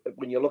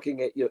when you're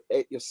looking at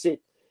your set.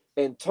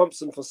 And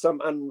Thompson, for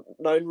some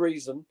unknown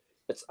reason,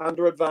 it's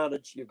under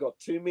advantage. You've got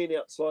 2 men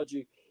outside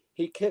you.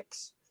 He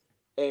kicks,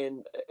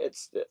 and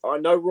I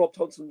know Rob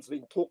Thompson's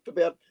been talked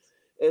about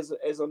as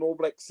an All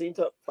Black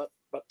centre, but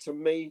to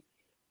me,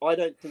 I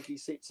don't think he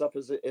sets up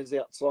his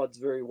outsides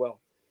very well.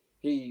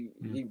 He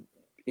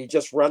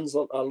just runs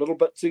a little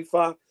bit too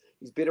far.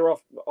 He's better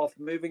off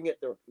moving it.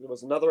 There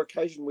was another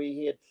occasion where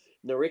he had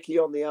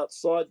Nareki on the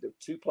outside. There were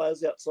 2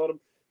 players outside him.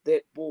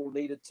 That ball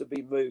needed to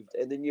be moved,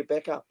 and then you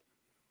back up.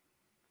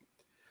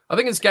 I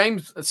think his game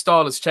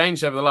style has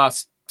changed over the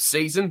last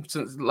season,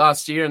 since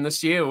last year and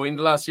this year, or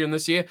into last year and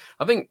this year.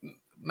 I think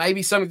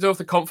maybe something to do with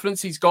the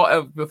confidence he's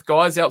got with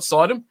guys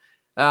outside him,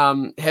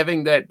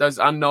 having those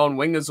unknown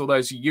wingers or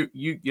those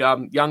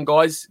young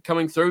guys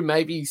coming through.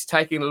 Maybe he's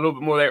taking a little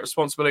bit more of that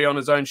responsibility on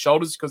his own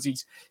shoulders because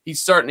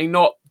he's certainly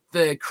not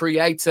the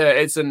creator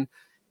as in,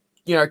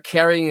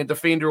 carrying a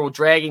defender or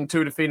dragging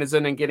 2 defenders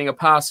in and getting a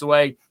pass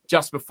away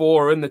just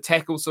before or in the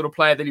tackle sort of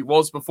player that he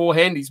was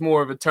beforehand. He's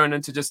more of a turn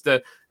into just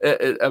a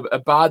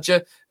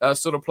barger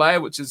sort of player,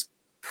 which is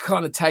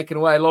kind of taken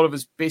away a lot of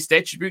his best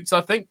attributes,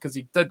 I think, because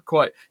he did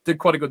quite a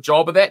good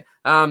job of that.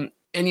 And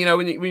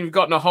when you've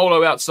got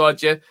Naholo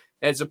outside you,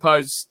 as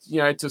opposed,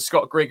 to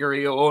Scott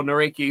Gregory or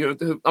Nareki.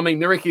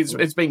 Nareki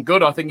has been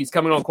good. I think he's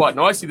coming on quite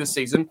nicely this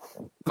season,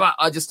 but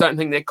I just don't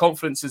think their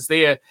confidence is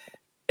there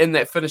in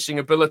that finishing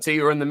ability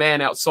or in the man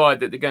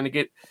outside that they're going to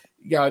get,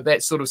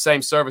 that sort of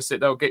same service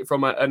that they'll get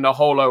from a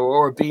Naholo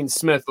or a Ben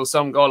Smith or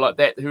some guy like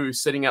that who's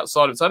sitting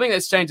outside him. So I think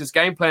that's changed his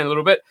game plan a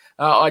little bit.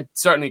 I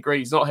certainly agree.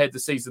 He's not had the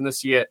season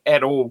this year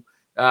at all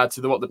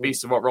to what the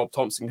best of what Rob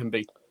Thompson can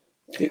be.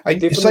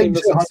 You're saying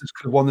the Hunters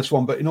could have won this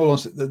one, but in all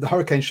honesty, the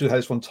Hurricanes should have had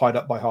this one tied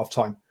up by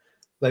half-time.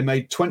 They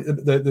made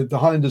the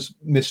Highlanders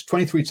missed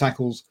 23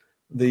 tackles.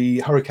 The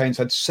Hurricanes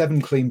had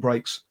 7 clean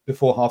breaks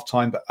before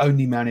half-time, but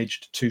only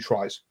managed 2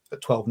 tries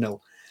at 12-0.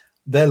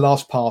 Their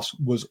last pass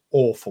was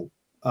awful.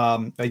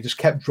 They just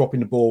kept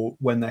dropping the ball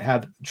when they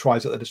had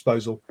tries at their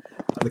disposal.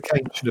 The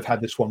Canes should have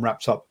had this one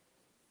wrapped up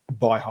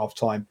by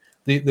half-time.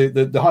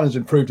 The Highlanders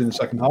improved in the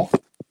second half,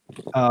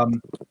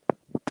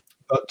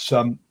 but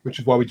which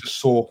is why we just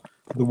saw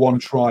the one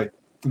try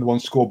and the one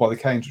scored by the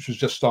Canes, which was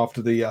just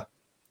after the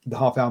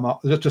half-hour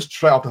mark, just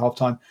straight after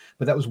half-time.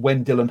 But that was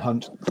when Dylan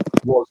Hunt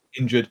was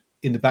injured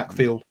in the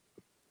backfield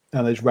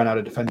and they just ran out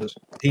of defenders.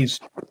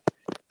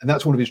 And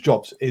that's one of his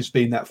jobs, is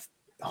being that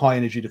high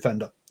energy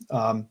defender.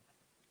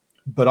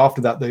 But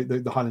after that,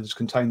 the Highlanders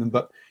contained them.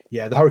 But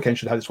yeah, the Hurricanes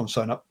should have this one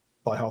sewn up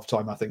by half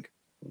time, I think.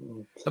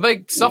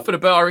 They suffered a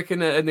bit, I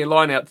reckon, in their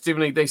line-out.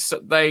 Definitely,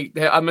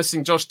 they are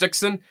missing Josh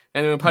Dixon,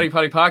 and when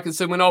Paddy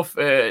Parkinson went off,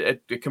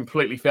 it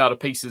completely fell to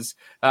pieces.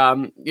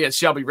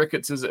 Shelby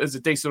Ricketts is a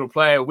decent little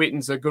player.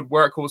 Wetton's a good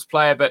workhorse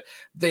player, but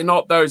they're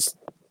not those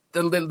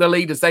the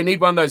leaders. They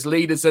need one of those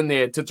leaders in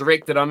there to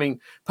direct it. I mean,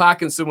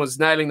 Parkinson was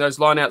nailing those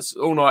line-outs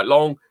all night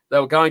long. They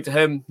were going to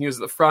him. He was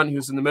at the front. He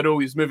was in the middle.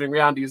 He was moving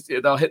around. They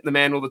were hitting the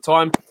man all the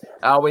time.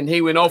 When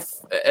he went off,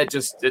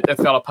 it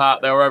fell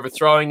apart. They were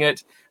overthrowing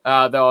it. They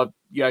were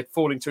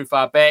falling too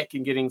far back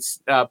and getting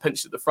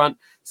pinched at the front.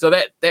 So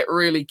that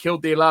really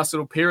killed their last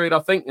little period, I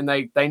think, and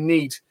they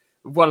need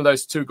one of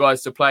those two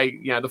guys to play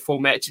the full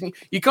match. And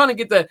you kind of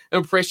get the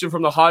impression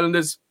from the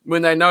Highlanders,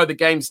 when they know the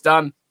game's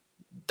done,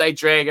 they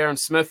drag Aaron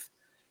Smith.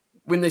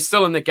 When they're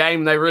still in the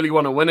game, they really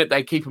want to win it,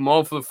 they keep him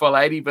on for the full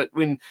 80. But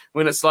when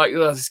it's like,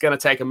 it's going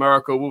to take a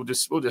miracle, we'll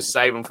just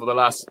save him for the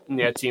last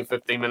 10,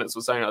 15 minutes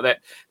or something like that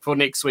for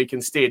next week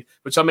instead,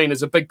 which I mean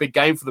is a big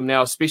game for them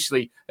now,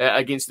 especially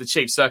against the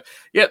Chiefs. So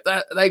yeah,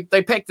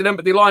 they packed it in,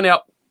 but their line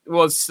out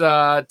was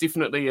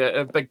definitely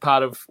a big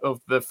part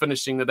of the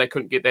finishing, that they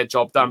couldn't get that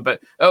job done.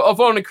 But I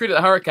want to credit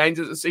the Hurricanes.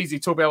 It's easy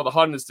to talk about what the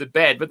Highlanders did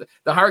bad, but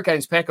the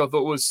Hurricanes pack I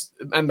thought was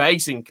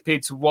amazing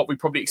compared to what we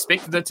probably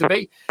expected it to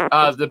be.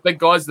 The big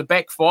guys, the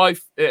back five,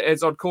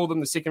 as I'd call them,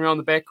 the second row on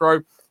the back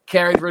row,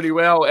 carried really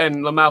well, and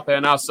Lamaupe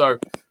and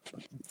Aso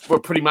were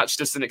pretty much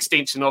just an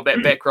extension of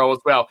that back row as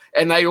well.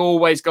 And they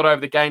always got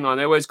over the game line.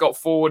 They always got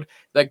forward.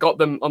 They got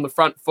them on the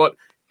front foot.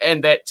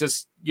 And that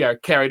just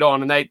carried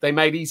on, and they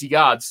made easy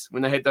yards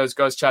when they had those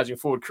guys charging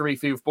forward.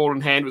 Karifi with ball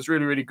in hand was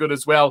really, really good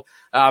as well.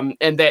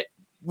 And that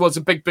was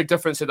a big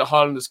difference that the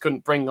Highlanders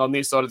couldn't bring on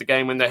their side of the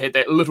game when they had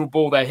that little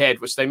ball they had,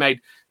 which they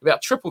made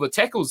about triple the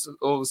tackles. It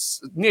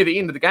was near the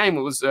end of the game.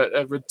 It was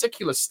a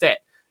ridiculous stat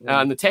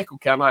in the tackle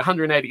count, like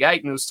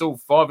 188, and it was still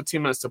 5 or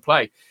 10 minutes to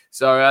play.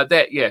 So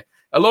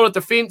a lot of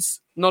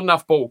defence, not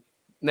enough ball.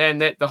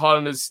 And that the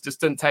Highlanders just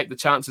didn't take the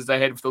chances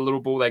they had with the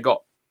little ball they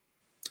got.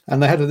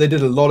 And they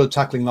did a lot of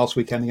tackling last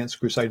weekend against the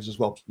Crusaders as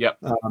well. Yep.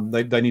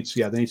 They need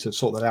to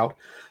sort that out.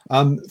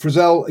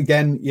 Frizzell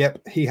again,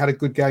 he had a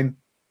good game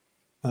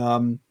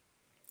in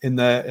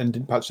there,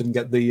 and perhaps didn't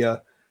get the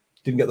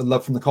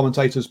love from the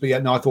commentators. But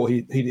I thought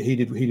he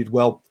did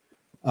well.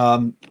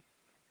 And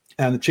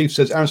the Chief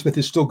says Aaron Smith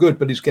is still good,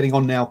 but he's getting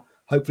on now.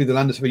 Hopefully the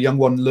Landers have a young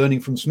one learning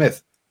from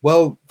Smith.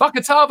 Well,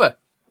 Fakatava.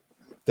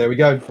 There we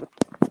go.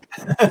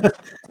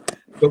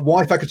 But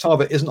why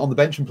Fakatava isn't on the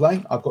bench and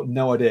playing, I've got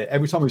no idea.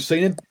 Every time we've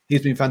seen him,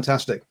 he's been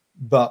fantastic.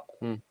 But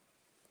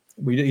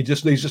he's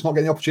just not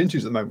getting the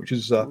opportunities at the moment, which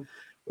is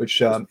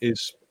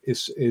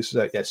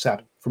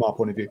sad from our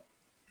point of view.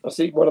 I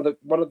see one of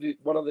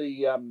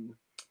the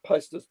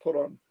posters put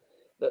on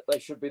that they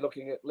should be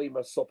looking at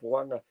Lima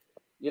Sopoaga.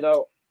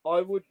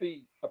 I would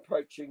be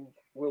approaching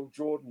Will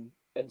Jordan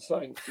and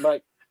saying,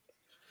 mate,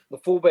 the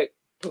fullback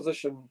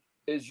position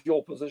is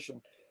your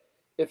position.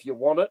 If you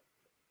want it,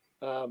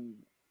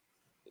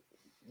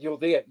 you're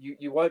there.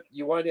 You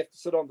won't have to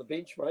sit on the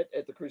bench, mate,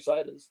 at the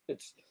Crusaders.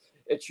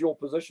 It's your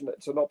position.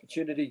 It's an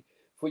opportunity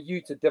for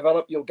you to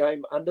develop your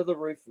game under the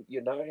roof.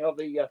 You know how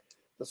the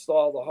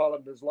style the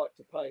Highlanders like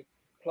to play.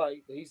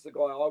 He's the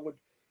guy I would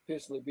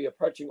personally be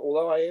approaching.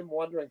 Although I am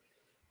wondering,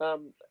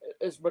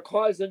 is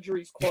Mackay's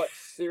injuries quite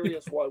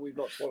serious? Why we've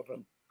not spotted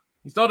him?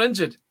 He's not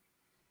injured.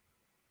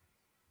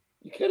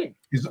 You kidding?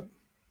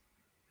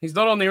 He's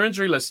not on their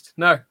injury list.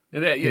 No,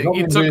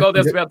 you took what I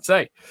was about to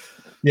say.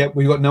 Yeah,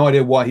 we've got no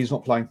idea why he's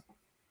not playing.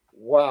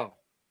 Wow.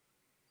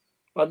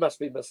 I must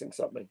be missing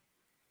something.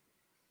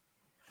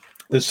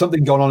 There's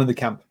something going on in the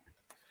camp.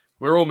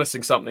 We're all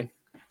missing something.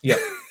 Yeah.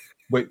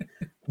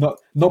 Not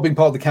being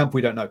part of the camp,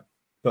 we don't know.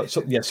 But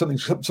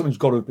something's got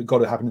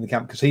to happen in the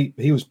camp, because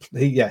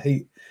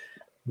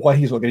why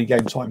he's not getting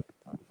game time.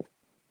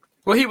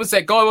 Well, he was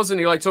that guy, wasn't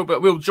he? Like, talk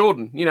about Will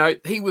Jordan.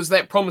 He was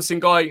that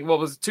promising guy,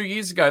 2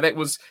 years ago, that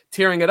was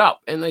tearing it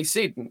up. And they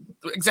said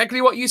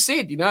exactly what you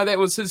said. That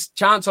was his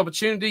chance,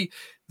 opportunity.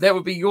 That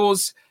would be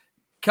yours.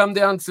 Come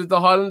down to the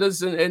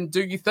Highlanders and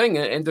do your thing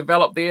and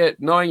develop there,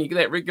 knowing you get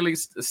that regularly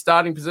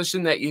starting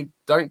position that you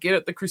don't get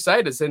at the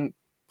Crusaders. And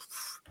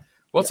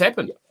what's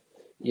happened?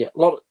 Yeah.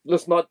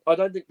 Listen, I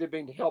don't think they've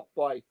been helped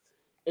by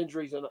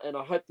injuries. And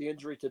I hope the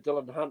injury to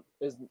Dylan Hunt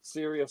isn't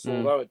serious,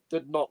 although it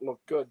did not look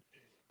good.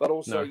 But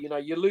also,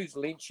 you lose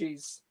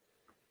Lynchies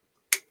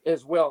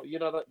as well.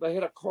 They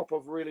had a crop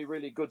of really,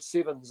 really good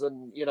sevens.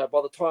 And,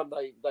 by the time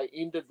they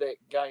ended that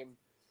game,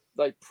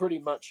 they pretty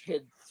much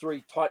had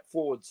 3 tight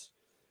forwards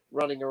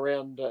running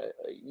around,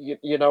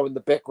 in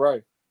the back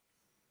row.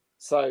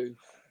 So,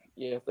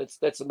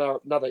 that's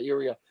another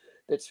area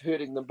that's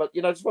hurting them. But,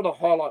 I just want to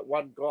highlight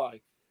one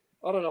guy.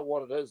 I don't know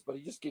what it is, but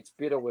he just gets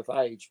better with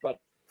age. But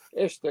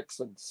Ash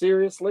Dixon,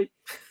 seriously,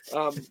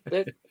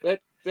 that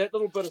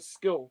little bit of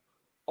skill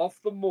off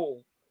the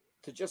maul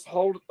to just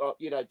hold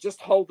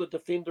the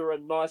defender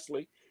in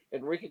nicely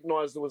and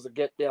recognise there was a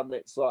gap down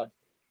that side.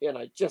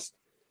 just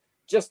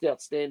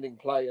outstanding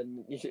play.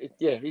 And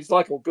yeah, he's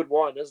like a good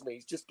wine, isn't he?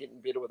 He's just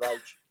getting better with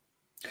age.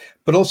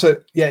 But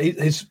also, yeah,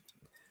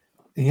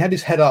 he had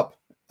his head up.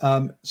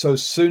 So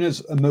as soon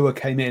as Amua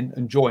came in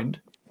and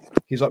joined,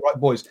 he's like, right,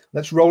 boys,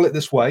 let's roll it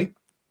this way.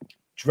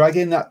 Drag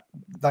in that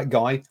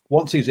guy.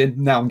 Once he's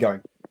in, now I'm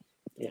going.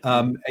 Yeah.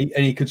 And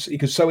he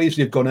could so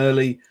easily have gone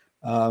early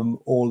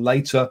or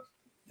later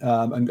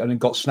and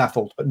got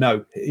snaffled. But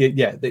no,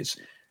 it's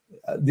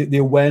the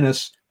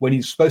awareness when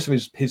he's supposed to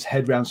have his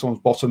head around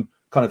someone's bottom,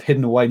 kind of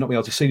hidden away, not being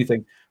able to see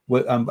anything,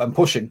 and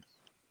pushing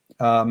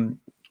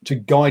to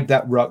guide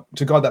that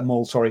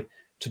maul,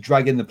 to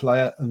drag in the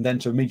player and then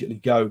to immediately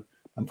go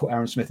and put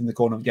Aaron Smith in the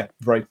corner. Yeah,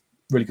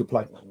 really good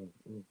play.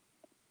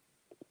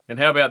 And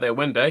how about that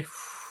win, Dave?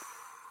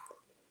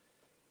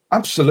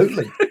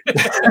 Absolutely.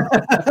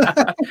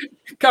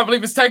 Can't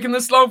believe it's taken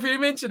this long for you to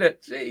mention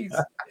it. Jeez.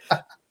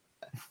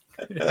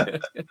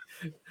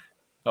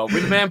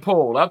 Windman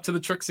Paul, up to the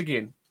tricks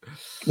again.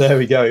 There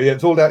we go. Yeah,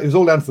 it was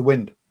all down to the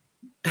wind.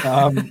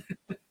 Well,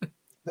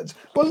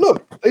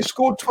 look, they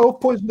scored 12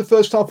 points in the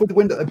first half with the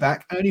wind at their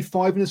back, and only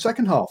 5 in the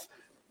second half.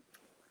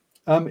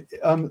 Out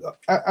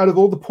of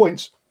all the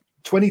points,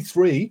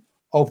 23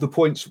 of the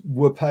points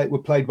were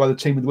played by the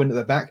team with the wind at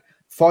their back.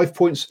 5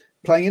 points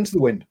playing into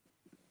the wind.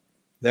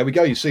 There we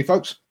go. You see,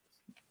 folks,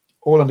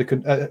 all under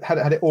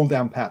had it all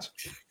down pat.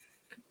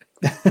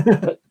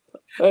 I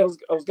was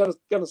going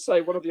to say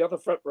one of the other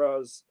front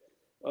rowers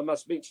I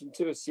must mention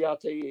too is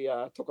Siate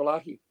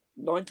Tokolaki,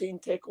 19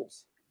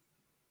 tackles.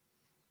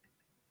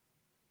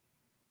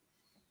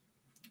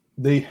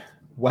 The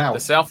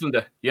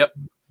Southlander. Yep.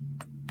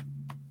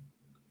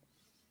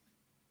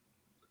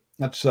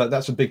 That's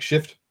a big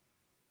shift.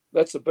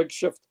 That's a big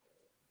shift,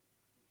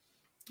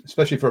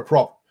 especially for a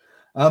prop.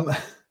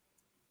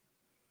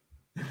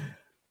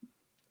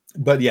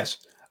 But yes.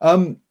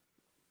 Simon's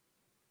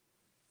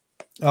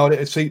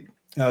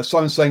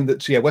saying that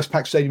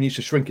Westpac Stadium needs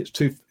to shrink. It's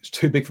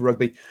too big for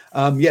rugby.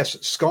 Yes,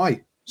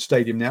 Sky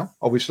Stadium now,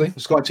 obviously, the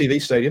Sky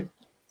TV Stadium,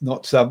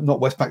 not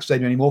Westpac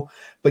Stadium anymore.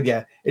 But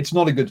yeah, it's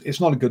not a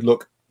good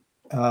look,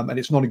 and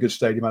it's not a good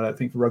stadium, I don't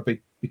think, for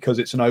rugby, because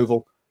it's an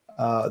oval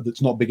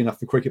that's not big enough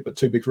for cricket but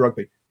too big for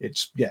rugby.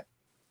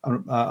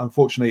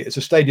 Unfortunately, it's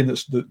a stadium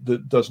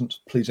that doesn't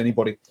please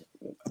anybody,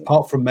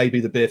 apart from maybe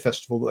the beer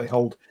festival that they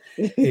hold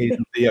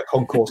in the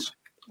concourse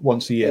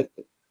once a year.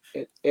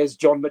 As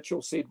John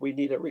Mitchell said, we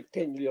need a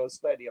rectangular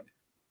stadium.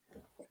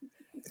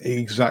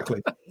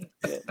 Exactly.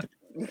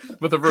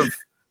 With a roof.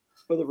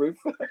 With a roof.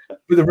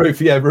 With a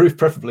roof, yeah, roof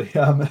preferably.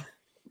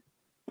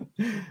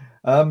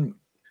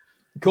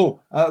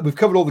 Cool. We've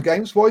covered all the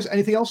games, boys.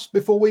 Anything else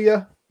before we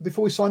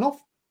sign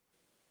off?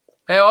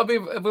 Hey,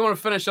 if we want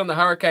to finish on the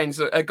Hurricanes,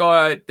 a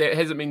guy that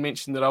hasn't been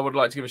mentioned that I would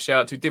like to give a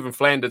shout out to, Devon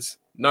Flanders.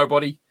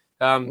 Nobody.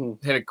 Had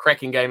a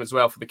cracking game as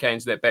well for the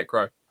Canes, that back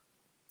row.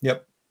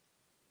 Yep.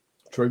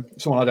 True.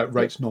 Someone I don't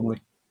rate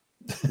normally.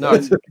 No.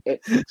 See,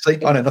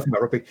 I know nothing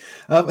about rugby.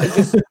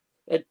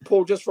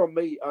 Paul, just from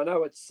me, I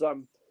know it's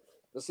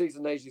the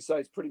season, as you say,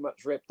 is pretty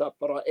much wrapped up,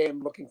 but I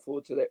am looking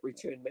forward to that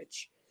return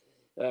match.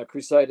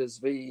 Crusaders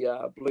v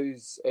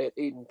Blues at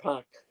Eden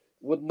Park.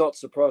 Would not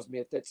surprise me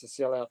if that's a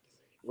sellout,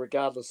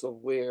 regardless of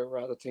where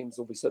the teams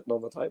will be sitting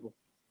on the table.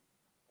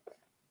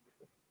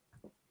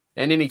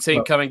 And any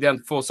team coming down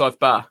to Forsyth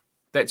Bar,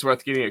 that's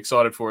worth getting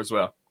excited for as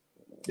well.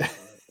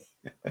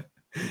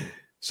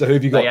 So who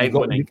have you got? They ain't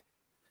winning.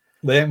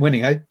 They ain't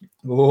winning, eh?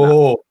 Oh,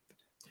 no.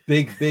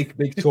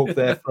 Big talk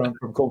there from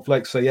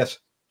Cornflakes. So yes,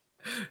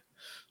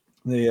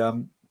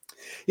 I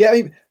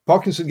mean,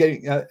 Parkinson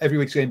getting every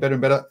week's getting better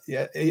and better.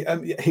 Yeah,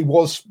 he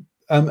was.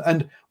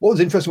 And what was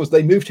interesting was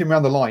they moved him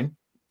around the line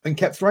and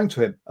kept throwing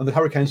to him, and the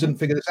Hurricanes didn't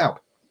figure this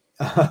out.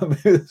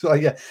 So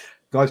yeah,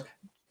 guys,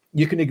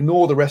 you can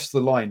ignore the rest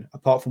of the line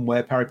apart from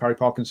where Parry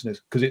Parkinson is,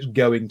 because it's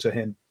going to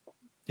him.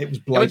 It was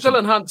blatant.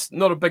 Dylan Hunt's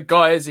not a big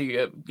guy, is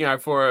he?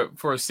 For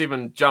a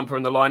 7 jumper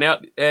in the line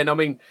out. And I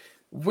mean,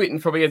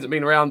 Witten probably hasn't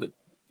been around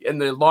in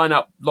the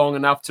lineup long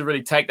enough to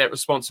really take that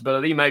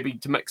responsibility, maybe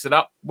to mix it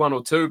up 1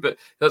 or 2. But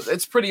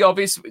it's pretty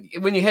obvious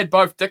when you had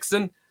both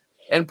Dixon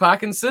and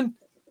Parkinson,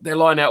 their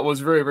line out was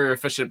very, very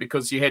efficient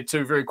because you had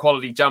 2 very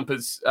quality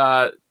jumpers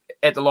at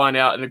the line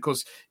out. And of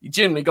course, you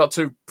generally got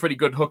 2 pretty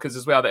good hookers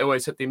as well that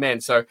always hit their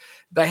man. So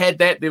they had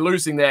that, they're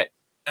losing that.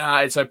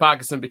 And so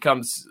Parkinson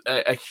becomes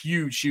a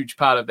huge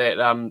part of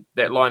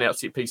that line out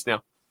set piece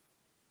now.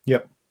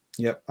 Yep,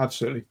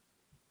 absolutely.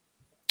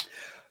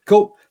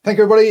 Cool. Thank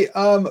you, everybody,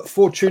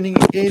 for tuning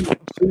in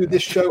to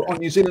this show on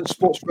New Zealand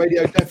Sports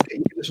Radio. Don't forget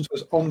you can listen to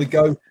us on the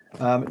go.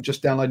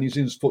 Just download New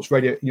Zealand Sports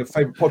Radio in your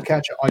favourite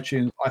podcatcher,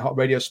 iTunes,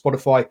 iHeartRadio,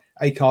 Spotify,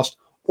 Acast,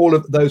 all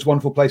of those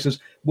wonderful places.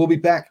 We'll be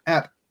back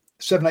at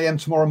 7 a.m.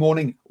 tomorrow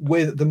morning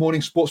with the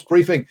morning sports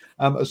briefing,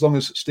 as long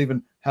as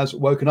Stephen has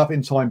woken up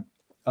in time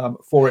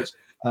for it.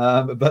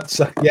 But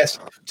yes,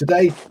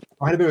 today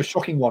I had a bit of a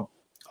shocking one.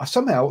 I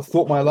somehow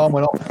thought my alarm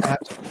went off at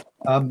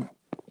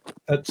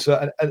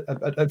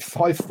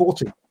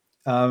 5:40.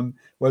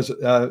 Was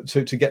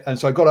to get, and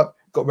so I got up,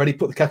 got ready,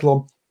 put the kettle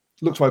on,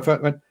 looked at my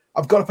phone, went,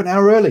 I've got up an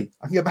hour early.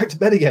 I can go back to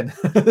bed again.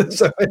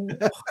 So,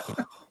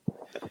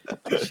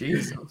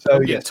 jeez,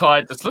 I'm getting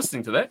tired just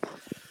listening to that.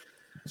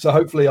 So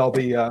hopefully I'll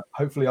get a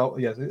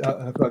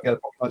proper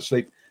night's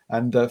sleep.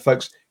 And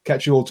folks,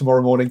 catch you all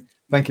tomorrow morning.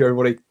 Thank you,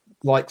 everybody.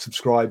 Like,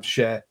 subscribe,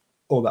 share,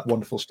 all that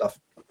wonderful stuff.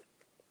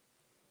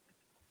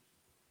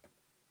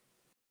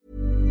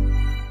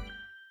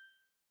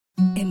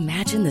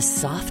 Imagine the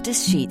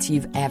softest sheets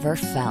you've ever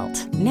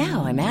felt.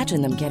 Now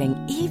imagine them getting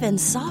even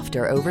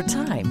softer over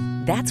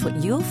time. That's what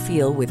you'll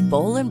feel with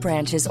Boll &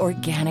 Branch's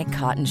organic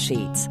cotton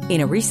sheets.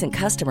 In a recent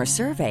customer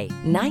survey,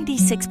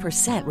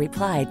 96%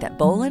 replied that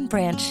Boll &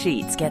 Branch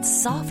sheets get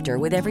softer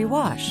with every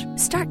wash.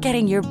 Start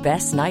getting your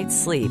best night's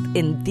sleep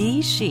in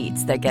these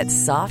sheets that get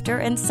softer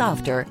and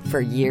softer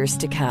for years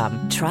to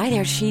come. Try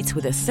their sheets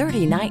with a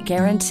 30-night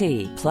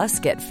guarantee. Plus,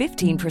 get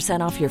 15%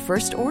 off your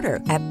first order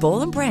at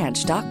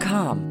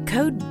bollandbranch.com.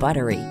 Code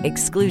BUTTERY.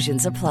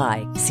 Exclusions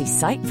apply. See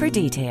site for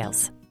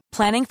details.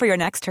 Planning for your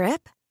next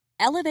trip?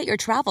 Elevate your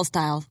travel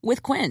style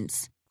with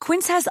Quince.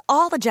 Quince has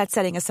all the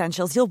jet-setting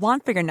essentials you'll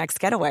want for your next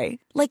getaway,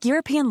 like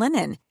European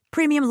linen,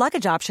 premium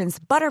luggage options,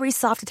 buttery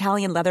soft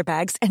Italian leather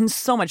bags, and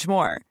so much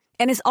more.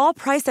 And is all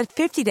priced at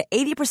 50 to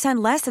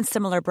 80% less than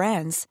similar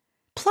brands.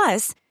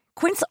 Plus,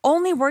 Quince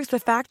only works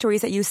with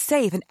factories that use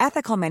safe and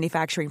ethical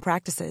manufacturing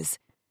practices.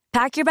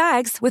 Pack your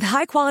bags with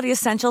high-quality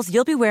essentials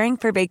you'll be wearing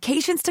for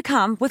vacations to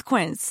come with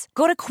Quince.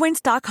 Go to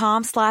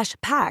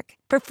quince.com/pack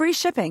for free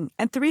shipping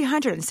and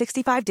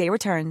 365-day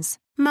returns.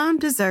 Mom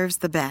deserves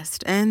the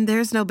best, and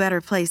there's no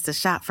better place to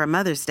shop for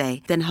Mother's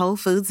Day than Whole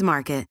Foods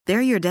Market.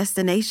 They're your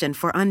destination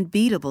for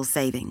unbeatable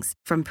savings,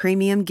 from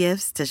premium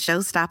gifts to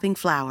show-stopping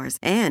flowers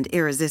and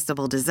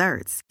irresistible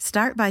desserts.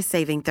 Start by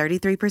saving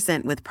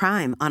 33% with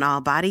Prime on all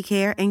body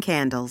care and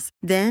candles.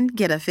 Then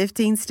get a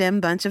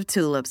 15-stem bunch of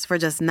tulips for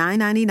just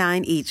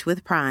 $9.99 each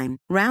with Prime.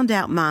 Round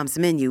out Mom's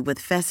menu with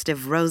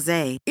festive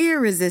rosé,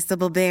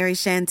 irresistible berry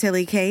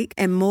chantilly cake,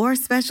 and more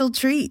special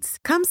treats.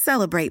 Come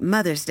celebrate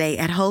Mother's Day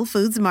at Whole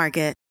Foods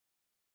Market.